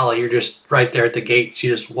no trolley. You're just right there at the gates. You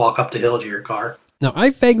just walk up the hill to your car. Now, I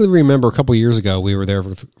vaguely remember a couple years ago we were there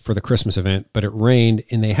for the Christmas event, but it rained,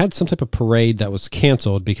 and they had some type of parade that was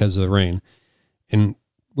canceled because of the rain. And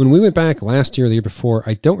when we went back last year or the year before,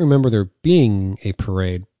 I don't remember there being a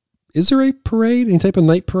parade. Is there a parade, any type of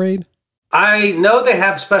night parade? I know they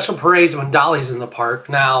have special parades when Dolly's in the park.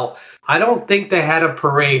 Now, I don't think they had a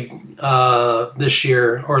parade this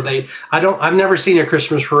year, I've never seen a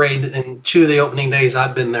Christmas parade in 2 of the opening days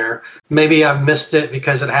I've been there. Maybe I've missed it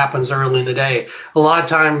because it happens early in the day. A lot of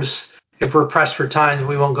times, if we're pressed for time,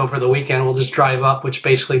 we won't go for the weekend. We'll just drive up, which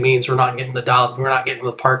basically means we're not getting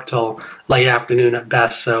the park till late afternoon at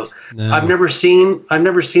best. So no. I've never seen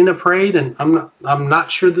a parade, and I'm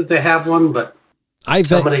not sure that they have one, but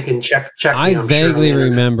somebody can check. I vaguely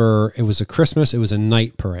remember it was a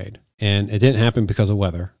night parade, and it didn't happen because of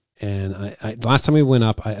weather. And I last time we went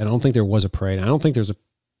up, I don't think there was a parade. I don't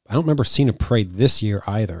remember seeing a parade this year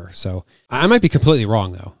either. So I might be completely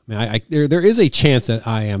wrong though. I mean, there is a chance that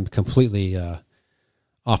I am completely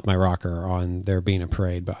off my rocker on there being a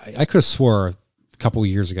parade, but I could have swore a couple of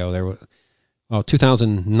years ago there was. Well,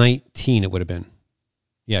 2019 it would have been.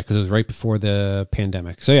 Yeah, because it was right before the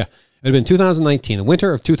pandemic. So yeah. It would have been 2019, the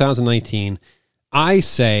winter of 2019. I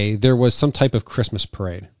say there was some type of Christmas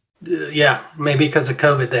parade. Yeah, maybe because of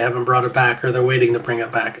COVID they haven't brought it back, or they're waiting to bring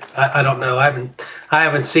it back. I don't know. I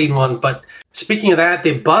haven't seen one. But speaking of that,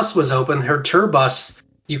 the bus was open. Her tour bus,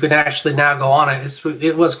 you can actually now go on it.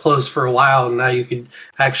 It was closed for a while, and now you can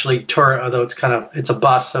actually tour it. Although it's a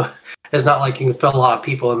bus, so it's not like you can fit a lot of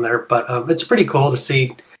people in there. But it's pretty cool to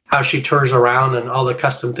see how she tours around and all the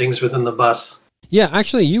custom things within the bus. Yeah,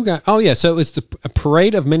 actually, so it's a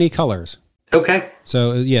parade of many colors. Okay.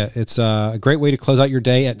 So, yeah, it's a great way to close out your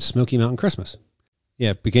day at Smoky Mountain Christmas. Yeah,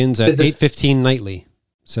 it begins at 8:15 nightly.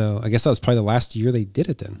 So I guess that was probably the last year they did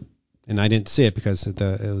it then. And I didn't see it because it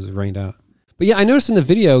was rained out. But, yeah, I noticed in the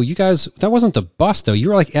video, you guys, that wasn't the bus, though. You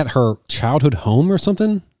were, like, at her childhood home or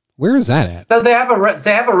something? Where is that at? So they have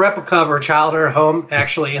a replica of her childhood home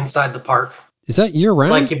actually inside the park. Is that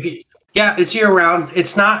year-round? Yeah, it's year-round.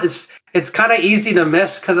 It's kind of easy to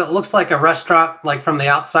miss because it looks like a restaurant, like from the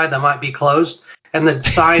outside, that might be closed. And the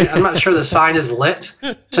sign, I'm not sure the sign is lit,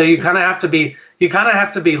 so you kind of have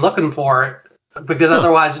to be looking for it because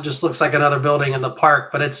otherwise it just looks like another building in the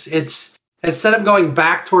park. But it's instead of going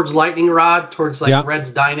back towards Lightning Rod, towards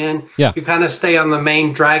Red's Dine-In, you kind of stay on the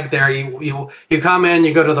main drag there. You come in,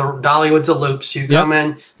 you go to the Dollywood's of Loops. You come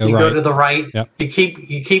in, go to the right. Yep. You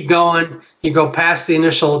keep going. You go past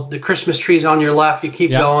the Christmas trees on your left. You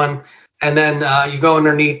keep going. And then you go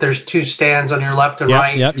underneath. There's 2 stands on your left and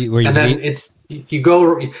right. Yep.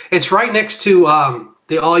 It's right next to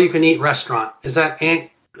the all-you-can-eat restaurant. Is that Aunt?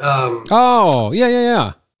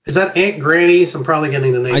 Yeah. Is that Aunt Granny's? I'm probably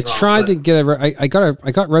getting the name wrong. I tried to get I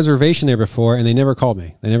got reservation there before, and they never called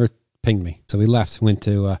me. They never pinged me. So we went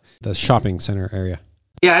to the shopping center area.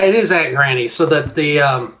 Yeah, it is Aunt Granny. So that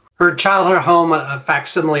her childhood home, a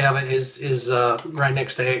facsimile of it, is right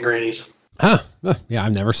next to Aunt Granny's. Yeah,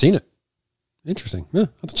 I've never seen it. Interesting. Yeah, I'll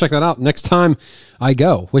have to check that out next time I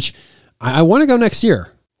go, which I want to go next year.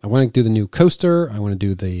 I want to do the new coaster. I want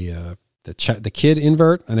to do the kid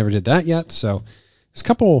invert. I never did that yet. So there's a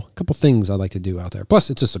couple things I'd like to do out there.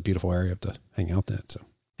 Plus, it's just a beautiful area to hang out at. So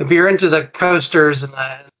if you're into the coasters and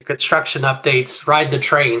the construction updates, ride the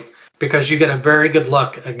train because you get a very good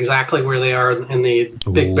look at exactly where they are in the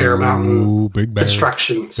Big Bear Mountain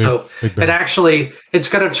construction. It's going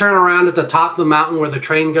to turn around at the top of the mountain where the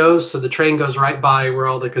train goes. So the train goes right by where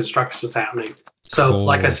all the construction is happening. So cool.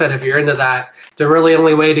 Like I said, if you're into that, the really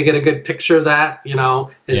only way to get a good picture of that,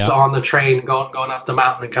 is to on the train going up the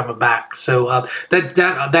mountain and coming back. So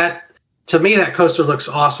that to me, that coaster looks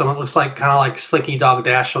awesome. It looks like kind of like Slinky Dog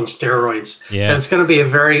Dash on steroids. Yeah. And it's going to be a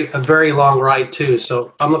very long ride too.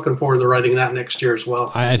 So I'm looking forward to riding that next year as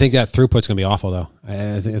well. I think that throughput's going to be awful though.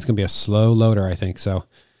 I think it's going to be a slow loader. I think so.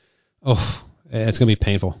 It's going to be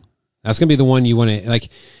painful. That's going to be the one you want to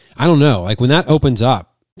I don't know. Like when that opens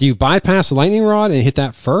up, do you bypass the lightning rod and hit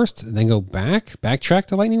that first, and then go backtrack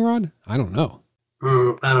to lightning rod? I don't know.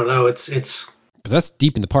 I don't know. It's because that's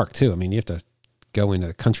deep in the park too. I mean, you have to go into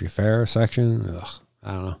the country fair section. Ugh,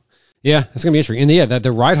 I don't know. Yeah, it's gonna be interesting. And yeah,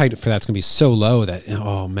 the ride height for that's gonna be so low that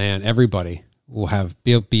oh man, everybody will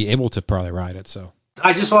be able to probably ride it. So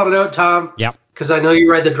I just want to note, Tom, yep. because I know you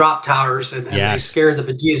ride the drop towers and they Yes. scared the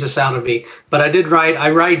bejesus out of me. But I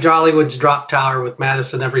ride Dollywood's drop tower with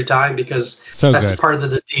Madison every time because So that's good. part of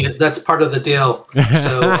the deal. That's part of the deal.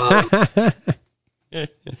 So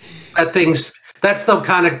that's the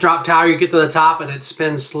kind of drop tower you get to the top and it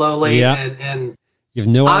spins slowly. Yeah. And You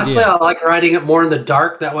have no honestly, idea. I like riding it more in the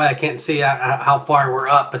dark. That way I can't see how far we're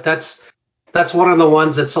up. But that's one of the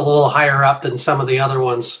ones that's a little higher up than some of the other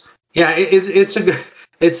ones. Yeah, it's a good.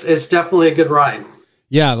 It's definitely a good ride.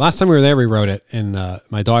 Yeah, last time we were there, we rode it, and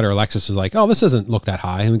my daughter Alexis was like, "Oh, this doesn't look that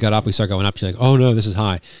high." And we got up, we started going up. She's like, "Oh no, this is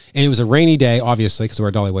high." And it was a rainy day, obviously, because we're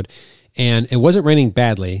at Dollywood, and it wasn't raining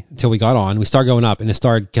badly until we got on. We started going up, and it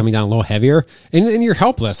started coming down a little heavier, and you're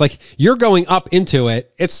helpless. Like you're going up into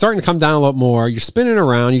it, it's starting to come down a lot more. You're spinning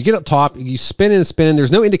around. You get up top, you spin and spin.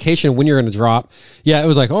 There's no indication of when you're going to drop. Yeah, it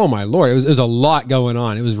was like, oh my lord, it was a lot going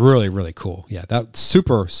on. It was really really cool. Yeah, that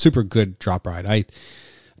super good drop ride.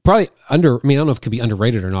 Probably I don't know if it could be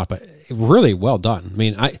underrated or not, but really well done. I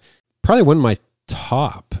mean, I probably one of my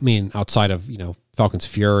top. I mean, outside of Falcon's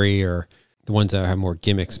Fury or the ones that have more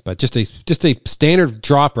gimmicks, but just a standard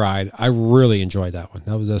drop ride. I really enjoyed that one.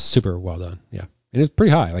 That was a super well done. Yeah, and it's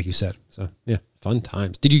pretty high, like you said. So yeah, fun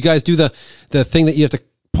times. Did you guys do the thing that you have to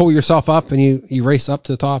pull yourself up and you race up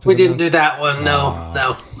to the top? We didn't do that one.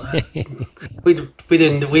 No. We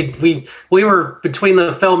didn't. We were between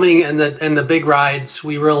the filming and the big rides.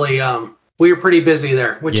 We really we were pretty busy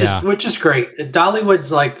there, which is great.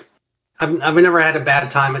 Dollywood's like I've never had a bad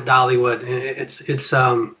time at Dollywood.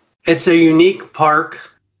 It's a unique park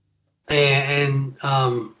and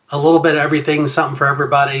a little bit of everything, something for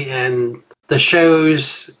everybody, and the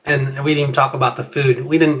shows, and we didn't even talk about the food.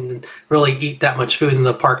 We didn't really eat that much food in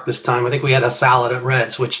the park this time. I think we had a salad at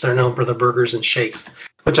Red's, which they're known for the burgers and shakes,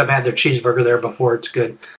 which I've had their cheeseburger there before. It's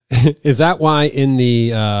good. Is that why in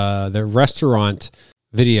the restaurant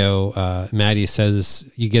video, Maddie says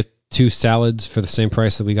you get 2 salads for the same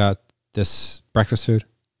price that we got this breakfast food?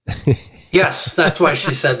 Yes, that's why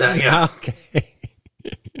she said that. Yeah. Okay.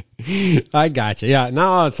 I got you. Yeah,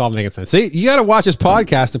 now it's all making sense. See, you got to watch this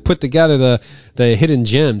podcast to put together the hidden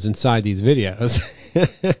gems inside these videos.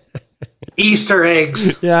 Easter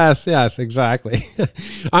eggs. Yes, exactly.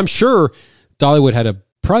 I'm sure Dollywood had a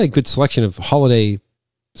probably good selection of holiday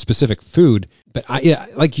specific food, but when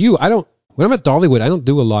I'm at Dollywood, I don't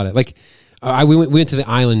do a lot of we went to the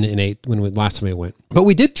island and ate last time we went, but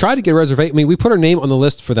we did try to get a reservation. I mean, we put our name on the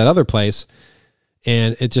list for that other place,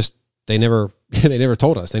 and it just they never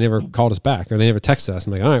told us. They never called us back, or they never texted us.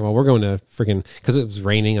 I'm like, all right, well, we're going to freaking, because it was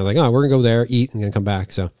raining. I was like, oh, we're gonna go there, eat, and then come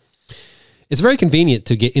back. So it's very convenient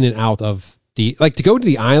to get in and out of to go to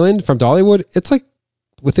the island from Dollywood. It's like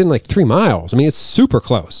within 3 miles. I mean, it's super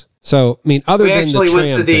close. So I mean, we actually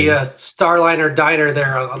went to the Starliner Diner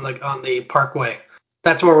there on the Parkway.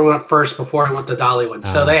 That's where we went first before I went to Dollywood.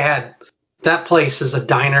 So they had that place is a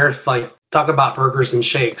diner. Talk about burgers and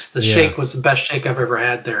shakes. The shake was the best shake I've ever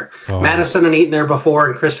had there. Oh. Madison had eaten there before,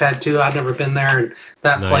 and Chris had too. I'd never been there, and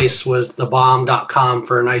that place was thebomb.com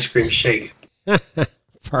for an ice cream shake.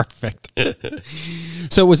 Perfect.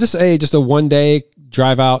 So was this just a one-day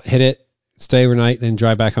drive out, hit it, stay overnight, then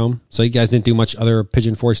drive back home? So you guys didn't do much other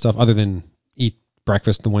Pigeon Forge stuff other than eat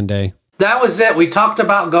breakfast the one day? That was it. We talked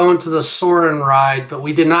about going to the Soarin' ride, but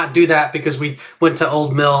we did not do that because we went to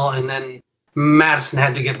Old Mill, and then Madison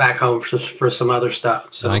had to get back home for some other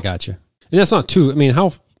stuff. So I got you. And that's not too. I mean,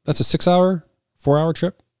 that's a 4-hour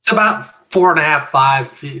trip? It's about 4.5,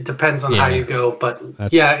 5. It depends on how you go, but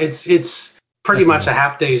it's pretty much a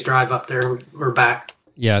half day's drive up there. We're back.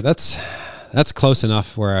 Yeah, that's close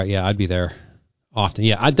enough where I'd be there often.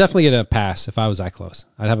 Yeah, I'd definitely get a pass if I was that close.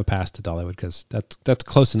 I'd have a pass to Dollywood because that's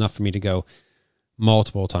close enough for me to go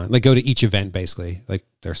multiple times. Go to each event basically.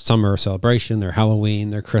 Their summer celebration, their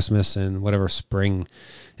Halloween, their Christmas, and whatever spring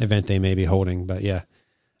event they may be holding. But yeah,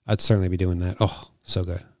 I'd certainly be doing that. Oh, so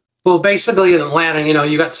good. Well, basically in Atlanta,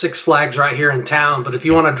 you got Six Flags right here in town, but if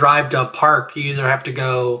you want to drive to a park, you either have to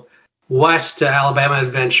go west to Alabama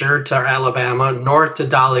Adventure to Alabama, north to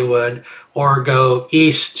Dollywood, or go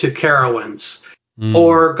east to Carowinds,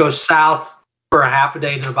 or go south for a half a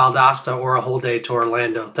day to Valdosta or a whole day to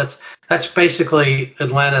Orlando. That's basically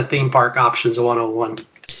Atlanta theme park options 101.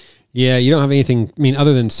 Yeah, you don't have anything. I mean,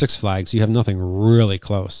 other than Six Flags, you have nothing really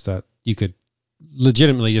close that you could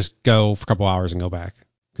legitimately just go for a couple hours and go back,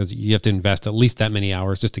 because you have to invest at least that many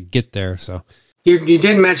hours just to get there. So You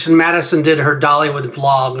did mention Madison did her Dollywood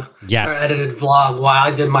vlog, Yes. her edited vlog, while I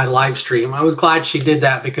did my live stream. I was glad she did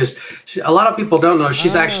that because a lot of people don't know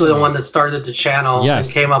she's actually the one that started the channel and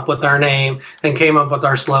came up with our name and came up with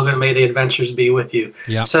our slogan, "May the adventures be with you."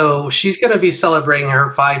 Yeah. So she's going to be celebrating her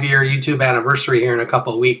 5-year YouTube anniversary here in a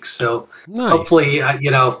couple of weeks. So hopefully,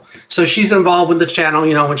 so she's involved with the channel,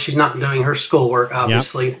 when she's not doing her schoolwork,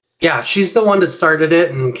 obviously. Yep. Yeah, she's the one that started it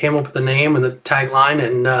and came up with the name and the tagline,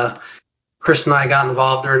 and Chris and I got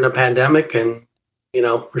involved during the pandemic, and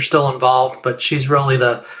we're still involved, but she's really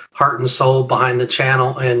the heart and soul behind the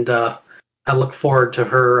channel, and I look forward to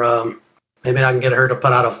her. Maybe I can get her to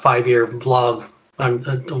put out a 5-year vlog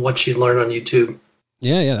on what she's learned on YouTube.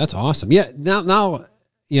 Yeah, that's awesome. Yeah, now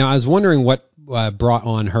I was wondering what brought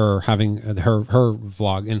on her having her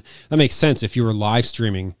vlog, and that makes sense if you were live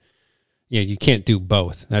streaming. Yeah, you can't do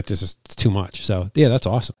both. That's just it's too much. So yeah, that's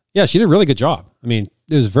awesome. Yeah, she did a really good job. I mean,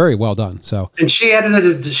 it was very well done. So. And she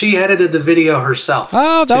edited the video herself.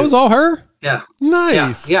 Oh, that was all her? Yeah.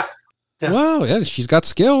 Nice. Yeah. Wow. Yeah, she's got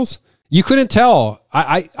skills. You couldn't tell.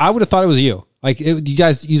 I would have thought it was you. Like you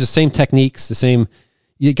guys use the same techniques,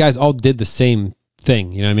 you guys all did the same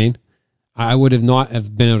thing. You know what I mean? I would have not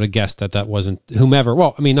have been able to guess that wasn't whomever.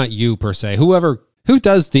 Well, I mean, not you per se. Who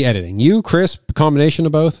does the editing? You, Chris, combination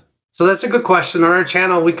of both? So that's a good question. On our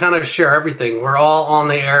channel, we kind of share everything. We're all on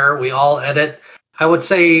the air. We all edit. I would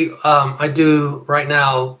say I do right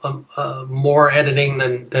now more editing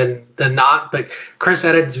than not, but Chris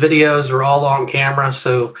edits videos. We're all on camera,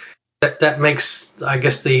 so that makes, I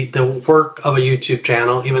guess, the work of a YouTube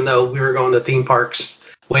channel, even though we were going to theme parks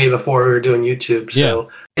way before we were doing YouTube.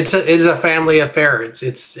 So it's a family affair.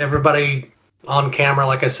 It's everybody on camera.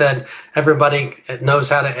 Like I said, everybody knows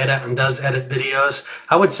how to edit and does edit videos.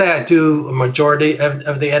 I would say I do a majority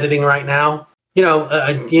of the editing right now.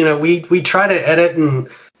 We try to edit and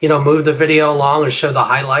move the video along and show the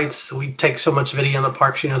highlights. We take so much video in the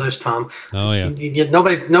parks. There's Tom. Oh yeah.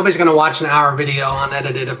 Nobody's gonna watch an hour video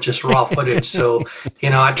unedited of just raw footage. So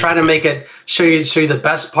I try to make it show you the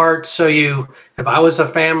best part. So if I was a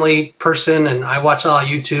family person and I watch a lot of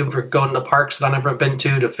YouTube for going to parks that I've never been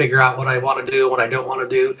to figure out what I want to do, what I don't want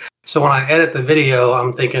to do. So when I edit the video,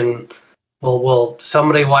 I'm thinking, well, will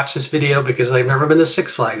somebody watch this video because they've never been to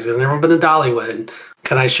Six Flags, they've never been to Dollywood, and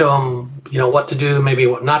can I show them, what to do, maybe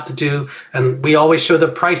what not to do? And we always show the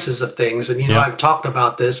prices of things. And, I've talked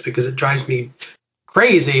about this because it drives me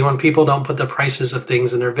crazy when people don't put the prices of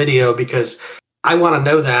things in their video, because I want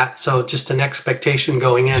to know that. So just an expectation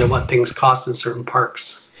going in of what things cost in certain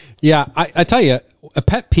parks. Yeah, I tell you, a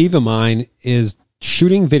pet peeve of mine is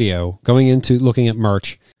shooting video, going into looking at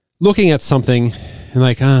merch, looking at something, and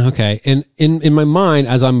like, okay. And in my mind,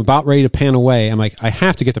 as I'm about ready to pan away, I'm like, I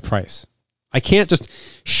have to get the price. I can't just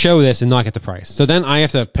show this and not get the price. So then I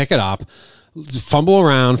have to pick it up, fumble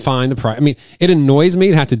around, find the price. I mean, it annoys me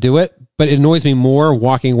to have to do it, but it annoys me more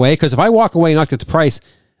walking away, because if I walk away and not get the price,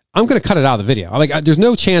 I'm going to cut it out of the video. There's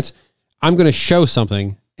no chance I'm going to show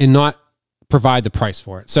something and not provide the price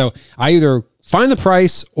for it. So I either find the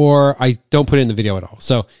price or I don't put it in the video at all.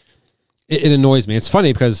 So it annoys me. It's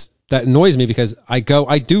funny because that annoys me because I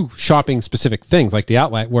do shopping specific things like the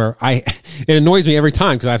outlet where it annoys me every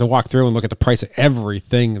time because I have to walk through and look at the price of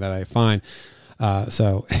everything that I find.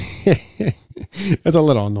 So that's a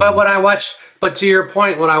little annoying. But to your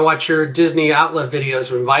point, when I watch your Disney outlet videos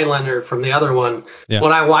from Vineland or from the other one,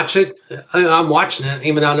 when I watch it, I'm watching it,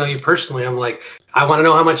 even though I know you personally, I'm like, I want to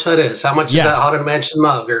know how much that is. How much is that Haunted Mansion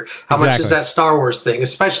mug, or how much is that Star Wars thing,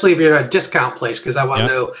 especially if you're at a discount place, because I want to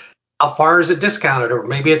know how far is it discounted, or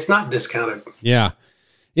maybe it's not discounted. Yeah.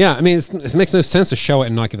 I mean, it makes no sense to show it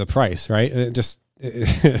and not give the price, right?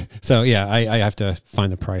 So yeah, I have to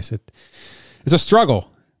find the price. It's a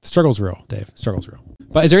struggle. The struggle's real, Dave. Struggle's real.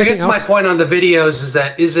 But is there anything else? My point on the videos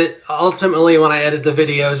is it ultimately, when I edit the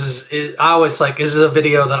videos, I always like, is it a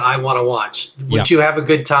video that I want to watch? Would you have a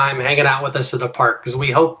good time hanging out with us at a park? Because we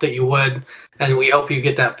hope that you would, and we hope you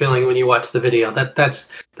get that feeling when you watch the video. That's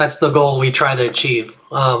the goal we try to achieve.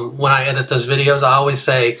 When I edit those videos, I always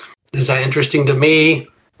say, is that interesting to me?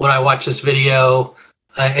 Would I watch this video?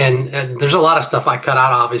 And there's a lot of stuff I cut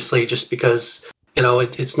out, obviously, just because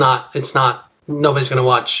it's not nobody's going to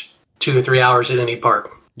watch 2 or 3 hours at any park.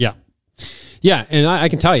 Yeah, and I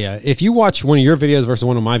can tell you, if you watch one of your videos versus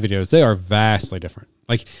one of my videos, they are vastly different.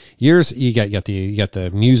 Like yours, you got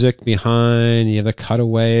the music behind, you have the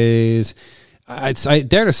cutaways. I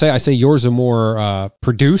dare to say, I say yours are more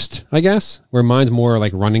produced, I guess, where mine's more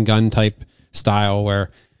like run and gun type style,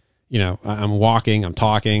 where I'm walking, I'm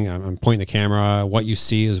talking, I'm pointing the camera. What you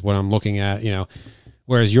see is what I'm looking at.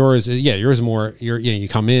 Whereas yours, yours is more, you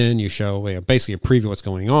come in, you show basically a preview of what's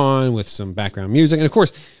going on with some background music. And of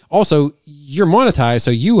course, also you're monetized,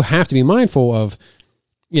 so you have to be mindful of,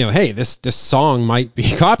 hey, this song might be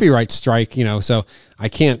copyright strike, so I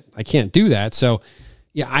can't do that. So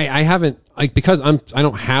yeah, I haven't, because I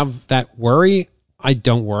don't have that worry. I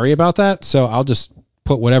don't worry about that. So I'll just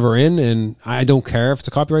put whatever in, and I don't care if it's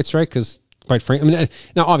a copyright strike, because quite frankly,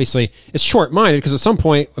 now obviously it's short-minded, because at some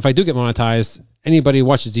point, if I do get monetized, anybody who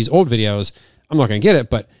watches these old videos, I'm not going to get it,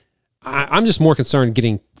 but I'm just more concerned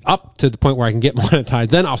getting up to the point where I can get monetized.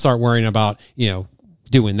 Then I'll start worrying about,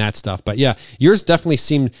 doing that stuff. But yeah, yours definitely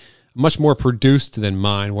seemed much more produced than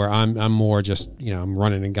mine, where I'm more just, I'm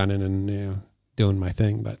running and gunning and, doing my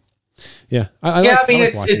thing. But yeah, I like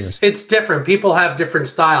it's different. People have different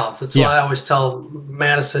styles. That's why I always tell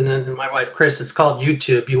Madison and my wife Chris, it's called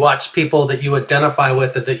YouTube. You watch people that you identify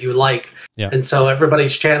with and that you like. Yeah. And so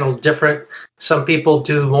everybody's channel is different. Some people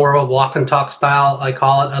do more of a walk and talk style, I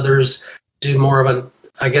call it. Others do more of an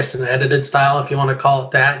edited style, if you want to call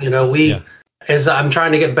it that. As I'm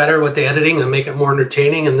trying to get better with the editing and make it more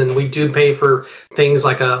entertaining, and then we do pay for things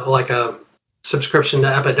like a subscription to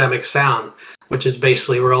Epidemic Sound, which is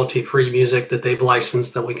basically royalty-free music that they've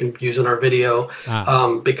licensed that we can use in our video.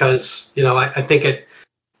 Because I think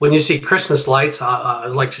when you see Christmas lights, I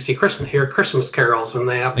like to see Christmas carols, and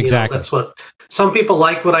they have that's what some people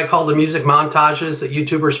like. What I call the music montages that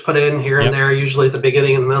YouTubers put in here and there, usually at the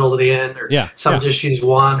beginning and the middle of the end, or some just use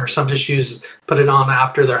one, or some just put it on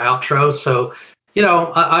after their outro. So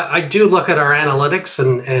I do look at our analytics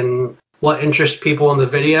and what interests people in the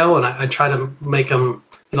video, and I try to make them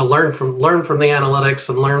learn from the analytics,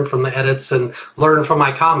 and learn from the edits, and learn from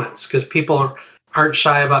my comments, because people aren't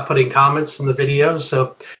shy about putting comments in the videos.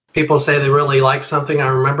 So people say they really like something, I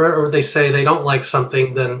remember it, or they say they don't like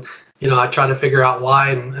something, then I try to figure out why,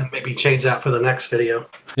 and maybe change that for the next video.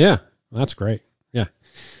 Yeah, that's great. Yeah,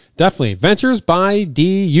 definitely. Ventures by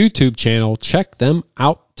D YouTube channel. Check them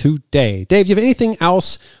out today. Dave, do you have anything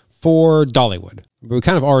else for Dollywood? We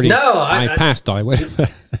kind of already passed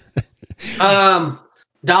Dollywood.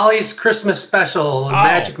 Dolly's Christmas special,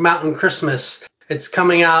 Magic Mountain Christmas. It's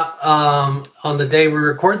coming out on the day we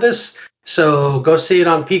record this, so go see it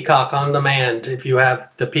on Peacock on demand if you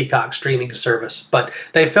have the Peacock streaming service. But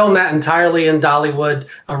they filmed that entirely in Dollywood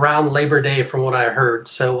around Labor Day, from what I heard.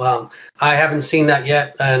 So I haven't seen that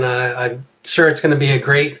yet, and I'm sure it's going to be a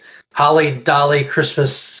great Holly Dolly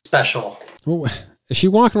Christmas special. Ooh, is she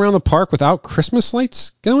walking around the park without Christmas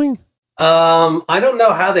lights going? I don't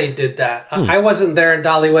know how they did that. I wasn't there in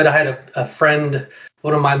Dollywood. I had a friend.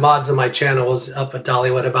 One of my mods on my channel was up at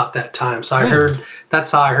Dollywood about that time. So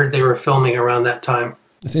that's how I heard they were filming around that time.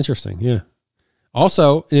 That's interesting. Yeah.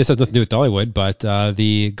 Also, and this has nothing to do with Dollywood, but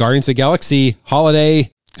the Guardians of the Galaxy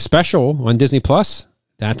holiday special on Disney Plus,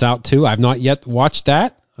 that's out too. I've not yet watched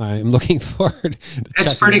that. I'm looking forward to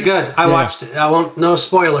It's pretty good. I watched it. No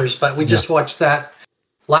spoilers, but we just watched that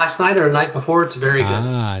last night or the night before. It's very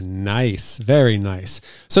good. Nice. Very nice.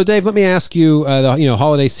 So, Dave, let me ask you,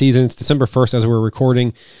 holiday season, it's December 1st as we're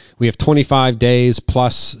recording. We have 25 days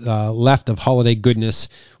plus left of holiday goodness.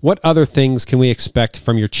 What other things can we expect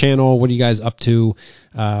from your channel? What are you guys up to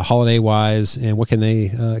holiday-wise, and what can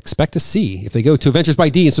they expect to see if they go to Adventures by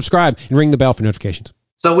D and subscribe and ring the bell for notifications?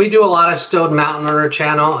 So we do a lot of Stone Mountain on our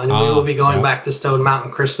channel, and we will be going back to Stone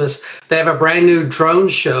Mountain Christmas. They have a brand new drone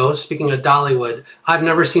show. Speaking of Dollywood, I've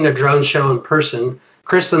never seen a drone show in person.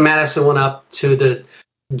 Chris and Madison went up to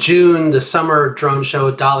the summer drone show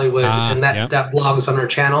at Dollywood, and that vlog's on our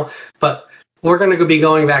channel. But we're going to be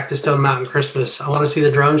going back to Stone Mountain Christmas. I want to see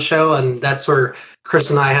the drone show, and that's where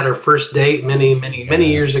Chris and I had our first date many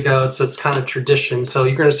years ago. So it's kind of tradition. So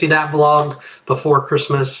you're going to see that vlog before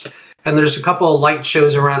Christmas. And there's a couple of light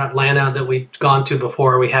shows around Atlanta that we've gone to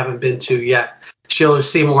before we haven't been to yet. You'll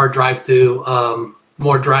see more drive-through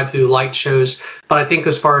light shows. But I think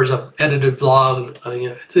as far as an edited vlog,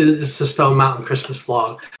 it's the Stone Mountain Christmas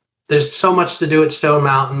vlog. There's so much to do at Stone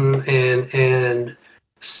Mountain, and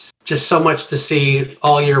just so much to see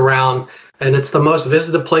all year round. And it's the most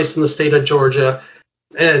visited place in the state of Georgia.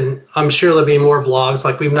 And I'm sure there'll be more vlogs.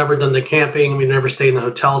 Like, we've never done the camping. We've never stayed in the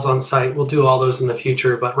hotels on site. We'll do all those in the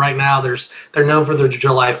future. But right now, they're known for their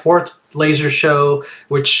July 4th laser show,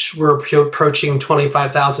 which we're approaching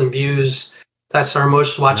 25,000 views. That's our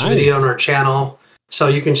most watched video on our channel. So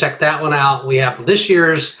you can check that one out. We have this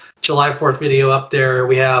year's July 4th video up there.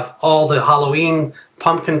 We have all the Halloween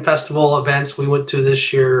Pumpkin Festival events we went to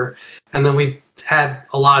this year. And then we had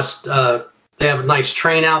a lot of they have a nice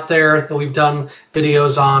train out there that we've done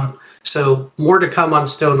videos on. So more to come on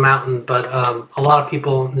Stone Mountain, but a lot of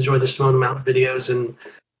people enjoy the Stone Mountain videos, and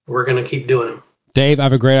we're going to keep doing them. Dave, I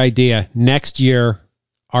have a great idea. Next year,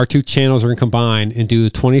 our two channels are going to combine and do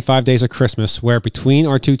 25 Days of Christmas, where between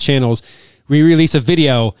our two channels, we release a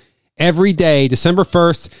video every day, December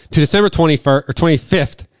 1st to December 21st or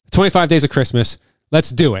 25th, 25 Days of Christmas. Let's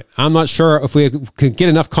do it. I'm not sure if we could get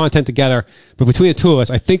enough content together, but between the two of us,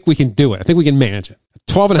 I think we can do it. I think we can manage it.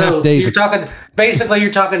 12 and a half days.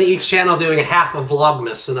 You're talking to each channel doing half of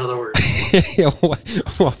Vlogmas, in other words.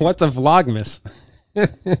 What's a Vlogmas?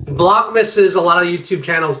 Vlogmas is a lot of YouTube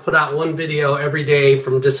channels put out one video every day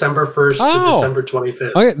from December 1st to December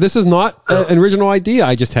 25th. Okay, this is not an original idea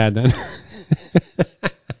I just had then.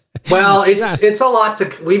 Well, it's a lot to.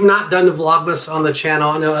 We've not done the Vlogmas on the channel.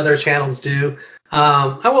 I know other channels do.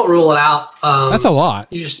 I won't rule it out. That's a lot.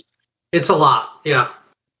 It's a lot. Yeah.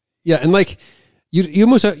 Yeah, and like you'd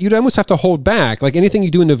almost have to hold back. Like anything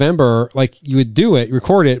you do in November, like you would do it,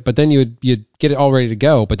 record it, but then you'd get it all ready to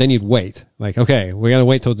go, but then you'd wait. Like, okay, we gotta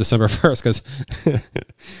wait till December 1st because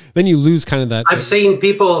then you lose kind of that. I've seen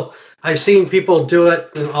people do it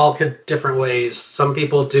in all different ways. Some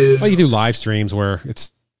people do. Well, you do live streams where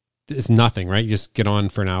it's nothing, right? You just get on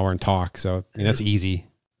for an hour and talk. So I mean, that's easy.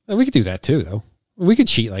 And we could do that too, though. We could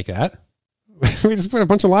cheat like that. We just put a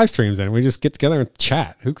bunch of live streams in. We just get together and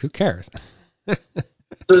chat. Who cares?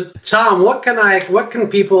 So, Tom, what can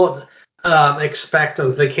people expect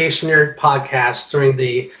on Vacationer podcast during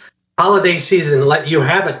the holiday season? Let you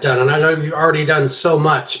have it done, and I know you've already done so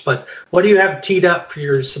much, but what do you have teed up for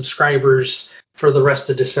your subscribers for the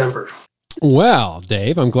rest of December? Well,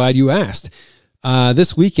 Dave, I'm glad you asked.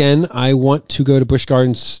 This weekend, I want to go to Busch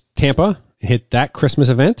Gardens, Tampa, and hit that Christmas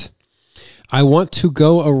event. I want to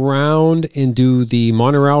go around and do the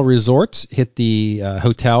monorail resorts, hit the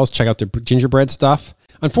hotels, check out the gingerbread stuff.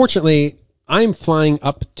 Unfortunately, I'm flying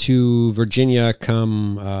up to Virginia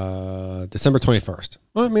come December 21st.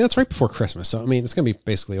 Well, I mean, that's right before Christmas. So, I mean, it's going to be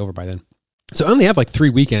basically over by then. So I only have like 3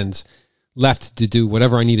 weekends left to do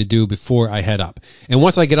whatever I need to do before I head up. And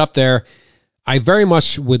once I get up there, I very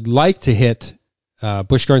much would like to hit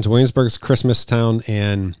Busch Gardens, Williamsburg's Christmas town,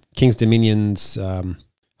 and King's Dominion's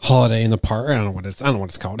holiday in the park. I don't know what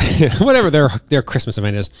it's called. Whatever their Christmas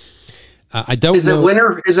event is. I don't know. Is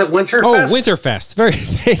it Winterfest? Oh, Winterfest.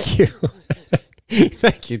 Thank you.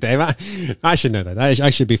 Thank you, Dave. I should know that. I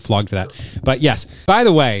should be flogged for that. But yes. By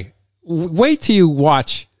the way, wait till you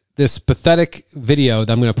watch this pathetic video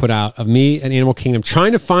that I'm going to put out of me at Animal Kingdom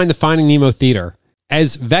trying to find the Finding Nemo theater.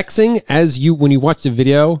 As vexing as when you watch the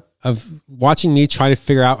video of watching me try to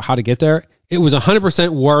figure out how to get there, it was 100%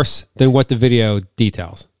 worse than what the video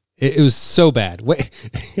details. It was so bad.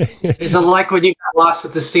 Is it like when you got lost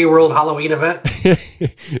at the SeaWorld Halloween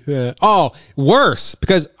event? Oh, worse,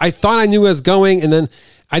 because I thought I knew where I was going, and then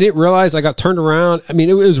I didn't realize I got turned around. I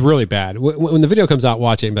mean, it was really bad. When the video comes out,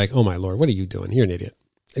 watch it and be like, oh my Lord, what are you doing? You're an idiot.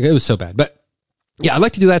 It was so bad. But yeah, I'd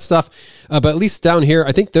like to do that stuff. But at least down here,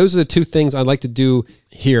 I think those are the 2 things I'd like to do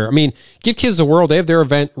here. I mean, Give Kids the World, they have their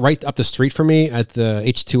event right up the street from me at the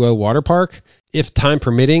H2O water park. If time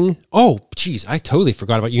permitting. Oh, geez, I totally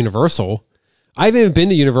forgot about Universal. I haven't even been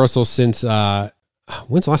to Universal since, when's the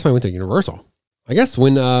last time I went to Universal? I guess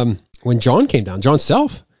when John came down, John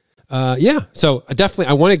Self. Yeah, so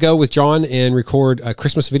I want to go with John and record a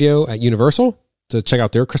Christmas video at Universal to check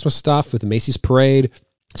out their Christmas stuff with the Macy's Parade.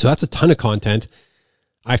 So that's a ton of content.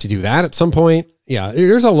 I have to do that at some point. Yeah,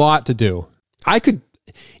 there's a lot to do.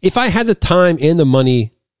 If I had the time and the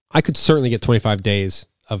money, I could certainly get 25 days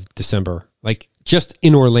of December, like just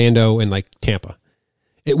in Orlando and like Tampa.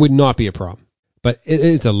 It would not be a problem, but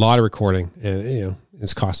it's a lot of recording, and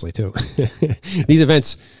it's costly too. These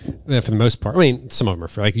events, for the most part, I mean, some of them are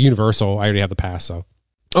for like Universal. I already have the pass. So,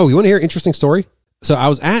 you want to hear an interesting story? So I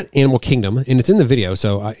was at Animal Kingdom, and it's in the video.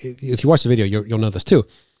 So if you watch the video, you'll know this too.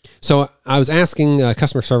 So I was asking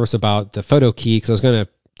customer service about the photo key because I was going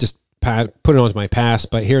to just put it onto my pass,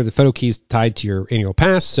 but here the photo key is tied to your annual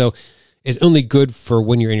pass. So it's only good for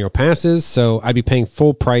when your annual pass is. So I'd be paying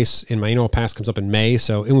full price, and my annual pass comes up in May.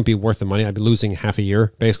 So it wouldn't be worth the money. I'd be losing half a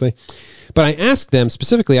year, basically. But I asked them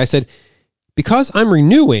specifically, I said, because I'm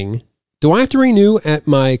renewing, do I have to renew at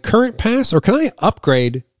my current pass, or can I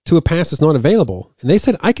upgrade to a pass that's not available? And they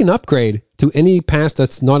said I can upgrade to any pass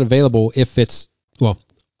that's not available if it's,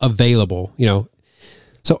 available,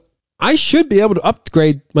 So I should be able to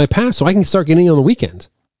upgrade my pass so I can start getting it on the weekends.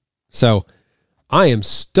 So I am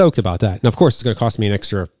stoked about that. Now, of course, it's going to cost me an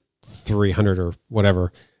extra $300 or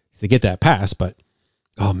whatever to get that pass, but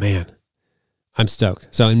oh man, I'm stoked.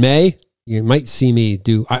 So in May, you might see me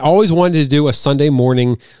I always wanted to do a Sunday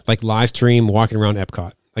morning, like live stream walking around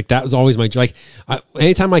Epcot. Like that was always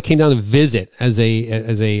anytime I came down to visit as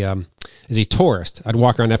a tourist, I'd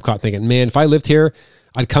walk around Epcot thinking, man, if I lived here,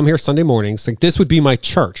 I'd come here Sunday mornings. Like this would be my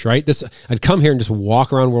church, right? I'd come here and just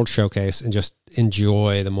walk around World Showcase and just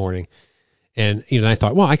enjoy the morning. And I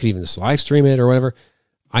thought, well, I could even just live stream it or whatever.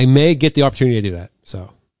 I may get the opportunity to do that.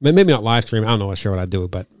 So maybe not live stream. I don't know sure what I'd do,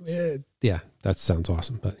 but yeah, that sounds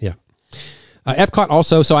awesome. But yeah. Epcot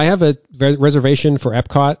also. So I have a reservation for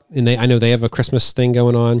Epcot, and I know they have a Christmas thing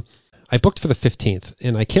going on. I booked for the 15th,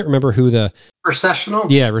 and I can't remember who the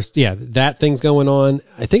processional. Yeah, that thing's going on.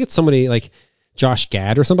 I think it's somebody like Josh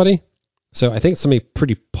Gad or somebody. So I think it's somebody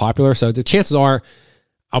pretty popular. So the chances are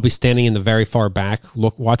I'll be standing in the very far back,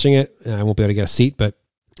 watching it. And I won't be able to get a seat, but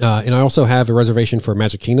and I also have a reservation for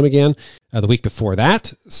Magic Kingdom again the week before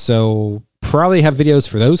that. So probably have videos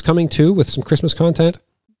for those coming too with some Christmas content.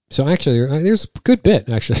 So actually, there's a good bit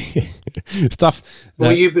actually stuff.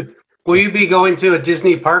 Will you be going to a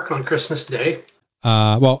Disney park on Christmas Day?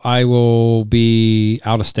 Well, I will be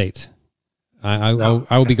out of state. I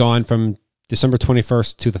will be gone from December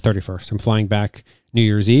 21st to the 31st. I'm flying back New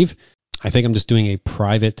Year's Eve. I think I'm just doing a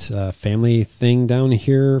private family thing down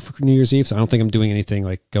here for New Year's Eve. So I don't think I'm doing anything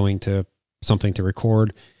like going to something to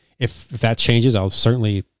record. If that changes, I'll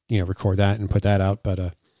certainly record that and put that out.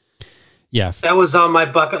 But yeah, that was on my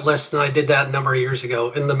bucket list, and I did that a number of years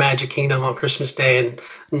ago in the Magic Kingdom on Christmas Day, and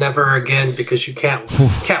never again because you can't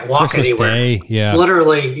walk Christmas anywhere. Day, yeah,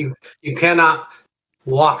 literally you cannot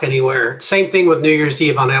walk anywhere. Same thing with New Year's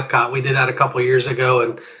Eve on Epcot. We did that a couple of years ago,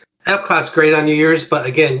 and Epcot's great on New Year's, but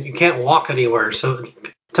again, you can't walk anywhere. So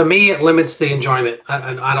to me, it limits the enjoyment.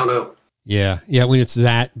 I don't know. Yeah, when it's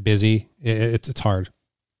that busy, it's hard.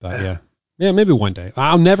 But yeah, maybe one day.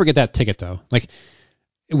 I'll never get that ticket though. Like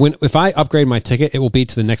if I upgrade my ticket, it will be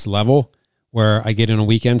to the next level where I get in on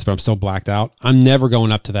weekends, but I'm still blacked out. I'm never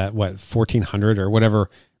going up to that $1,400 or whatever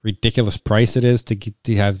ridiculous price it is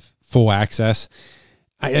to have full access.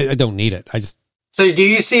 I don't need it. So do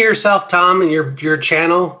you see yourself, Tom, and your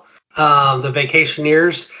channel, the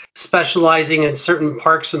Vacationeers, specializing in certain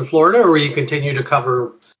parks in Florida, or will you continue to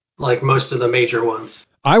cover like most of the major ones?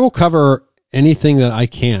 I will cover anything that I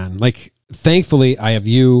can. Like, thankfully, I have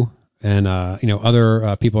you and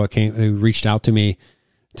other people who reached out to me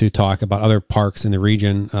to talk about other parks in the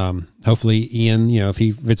region. Hopefully, Ian, if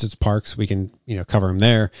he visits parks, we can cover him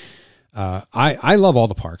there. I love all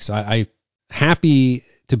the parks. I happy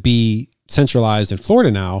to be centralized in Florida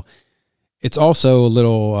now. It's also a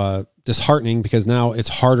little disheartening because now it's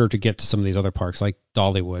harder to get to some of these other parks like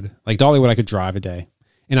Dollywood. Like Dollywood, I could drive a day,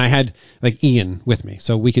 and I had like Ian with me,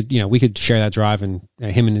 so we could share that drive, and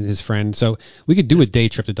him and his friend, so we could do a day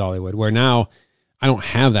trip to Dollywood. Where now I don't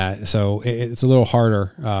have that, so it's a little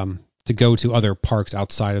harder to go to other parks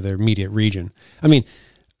outside of their immediate region. I mean,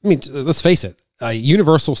 let's face it,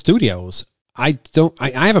 Universal Studios. I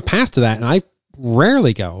have a pass to that, and I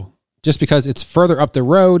rarely go just because it's further up the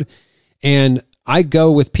road, and I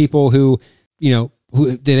go with people who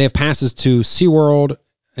they have passes to SeaWorld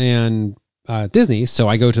and Disney, so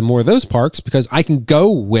I go to more of those parks because I can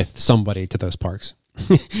go with somebody to those parks.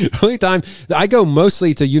 The only time I go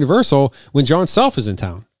mostly to Universal when John Self is in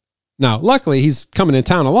town. Now, luckily, he's coming in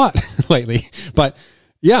town a lot lately, but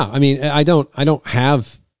yeah, I mean, I don't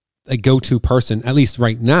have a go-to person, at least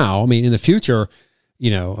right now. I mean, in the future,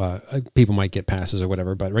 people might get passes or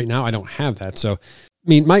whatever, but right now I don't have that. So, I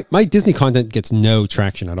mean, my Disney content gets no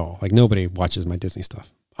traction at all. Like nobody watches my Disney stuff.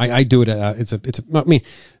 I do it. I mean,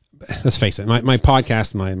 let's face it. My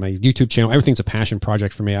podcast, my YouTube channel, everything's a passion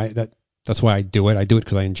project for me. That's why I do it. I do it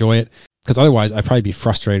because I enjoy it. Because otherwise, I'd probably be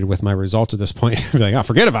frustrated with my results at this point. I'd be like,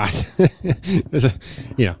 forget about it.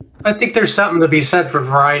 I think there's something to be said for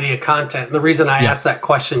variety of content. And the reason I asked that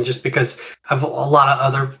question just because I have a lot of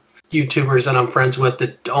other YouTubers that I'm friends with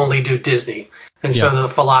that only do Disney. And so the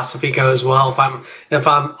philosophy goes, well, if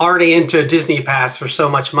I'm already into a Disney pass for so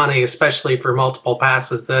much money, especially for multiple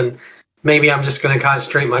passes, then maybe I'm just going to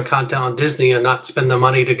concentrate my content on Disney and not spend the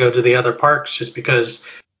money to go to the other parks just because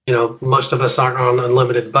most of us aren't on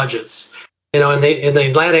unlimited budgets. In the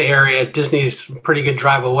Atlanta area, Disney's a pretty good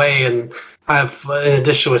drive away, and I have, in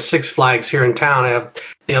addition with Six Flags here in town, I have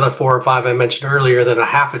the other 4 or 5 I mentioned earlier that are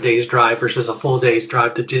half a day's drive versus a full day's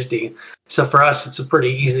drive to Disney. So for us, it's a pretty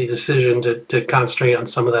easy decision to concentrate on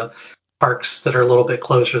some of the parks that are a little bit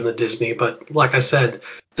closer than Disney. But like I said,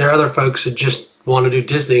 there are other folks that just want to do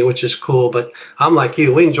Disney, which is cool. But I'm like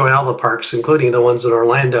you, we enjoy all the parks, including the ones in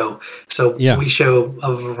Orlando. So we show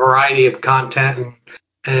a variety of content,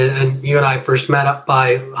 and you and I first met up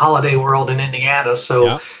by Holiday World in Indiana.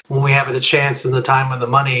 So when we have the chance and the time and the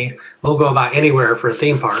money, we'll go about anywhere for a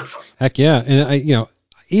theme park. Heck yeah. And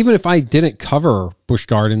even if I didn't cover Busch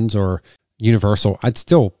Gardens or Universal, I'd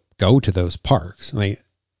still go to those parks. Like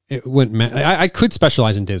it wouldn't matter. I could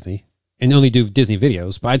specialize in Disney and only do Disney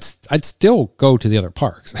videos, but I'd still go to the other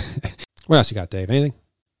parks. What else you got, Dave? Anything?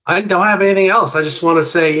 I don't have anything else. I just want to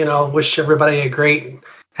say, wish everybody a great,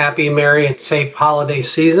 happy, merry, and safe holiday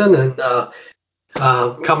season. And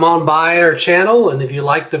come on by our channel. And if you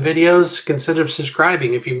like the videos, consider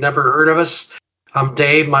subscribing. If you've never heard of us, I'm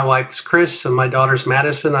Dave. My wife's Chris, and my daughter's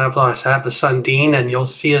Madison. I have a son, Dean, and you'll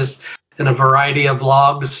see us in a variety of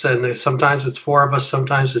vlogs. And sometimes it's 4 of us,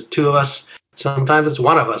 sometimes it's 2 of us, sometimes it's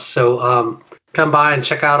 1 of us. So come by and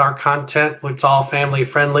check out our content. It's all family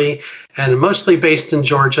friendly and mostly based in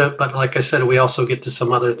Georgia. But like I said, we also get to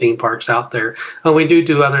some other theme parks out there. And we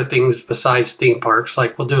do other things besides theme parks.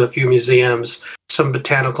 Like we'll do a few museums, some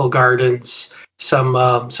botanical gardens, some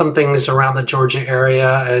things around the Georgia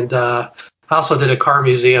area. And I also did a car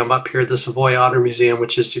museum up here at the Savoy Auto Museum,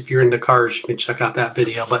 which is, if you're into cars, you can check out that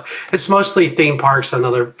video. But it's mostly theme parks and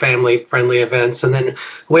other family-friendly events. And then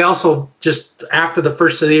we also, just after the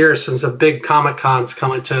first of the year, since a big Comic-Con's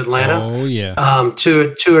coming to Atlanta. Oh, yeah.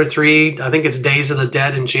 2 or 3, I think it's Days of the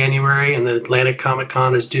Dead in January, and the Atlantic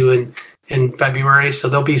Comic-Con is due in February. So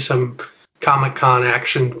there'll be some Comic-Con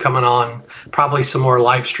action coming on, probably some more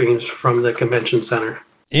live streams from the convention center.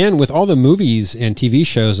 And with all the movies and TV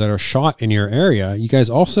shows that are shot in your area, you guys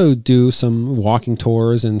also do some walking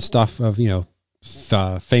tours and stuff of,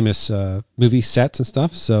 famous movie sets and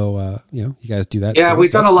stuff. So, you guys do that. Yeah, too.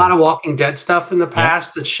 we've So done that's a lot cool. of Walking Dead stuff in the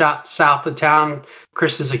past that's shot south of town.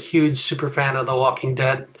 Chris is a huge super fan of The Walking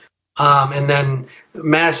Dead. And then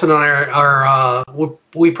Madison and I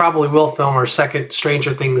we probably will film our second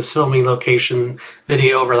Stranger Things filming location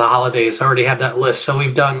video over the holidays. I already have that list. So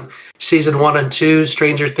we've done season 1 and 2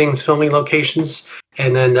 Stranger Things filming locations,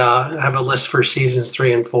 and then have a list for seasons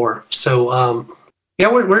 3 and 4. So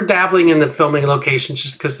we're dabbling in the filming locations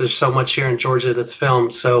just because there's so much here in Georgia that's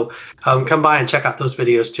filmed. So come by and check out those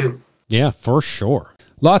videos too. Yeah, for sure.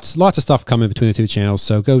 Lots of stuff coming between the 2 channels,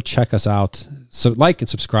 so go check us out. So like and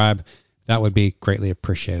subscribe. That would be greatly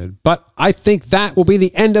appreciated. But I think that will be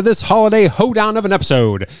the end of this holiday hoedown of an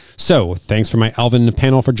episode. So thanks for my Elven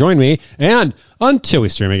panel for joining me, and until we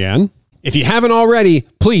stream again, if you haven't already,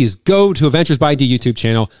 please go to Adventures by D YouTube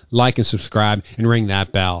channel, like and subscribe, and ring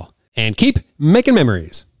that bell. And keep making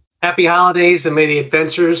memories. Happy holidays, and may the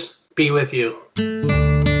adventures be with you.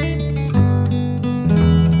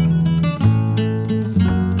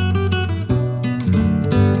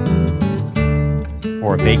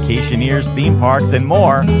 For vacationers, theme parks, and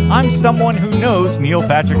more, I'm someone who knows Neil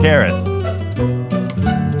Patrick Harris.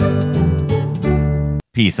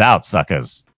 Peace out, suckers.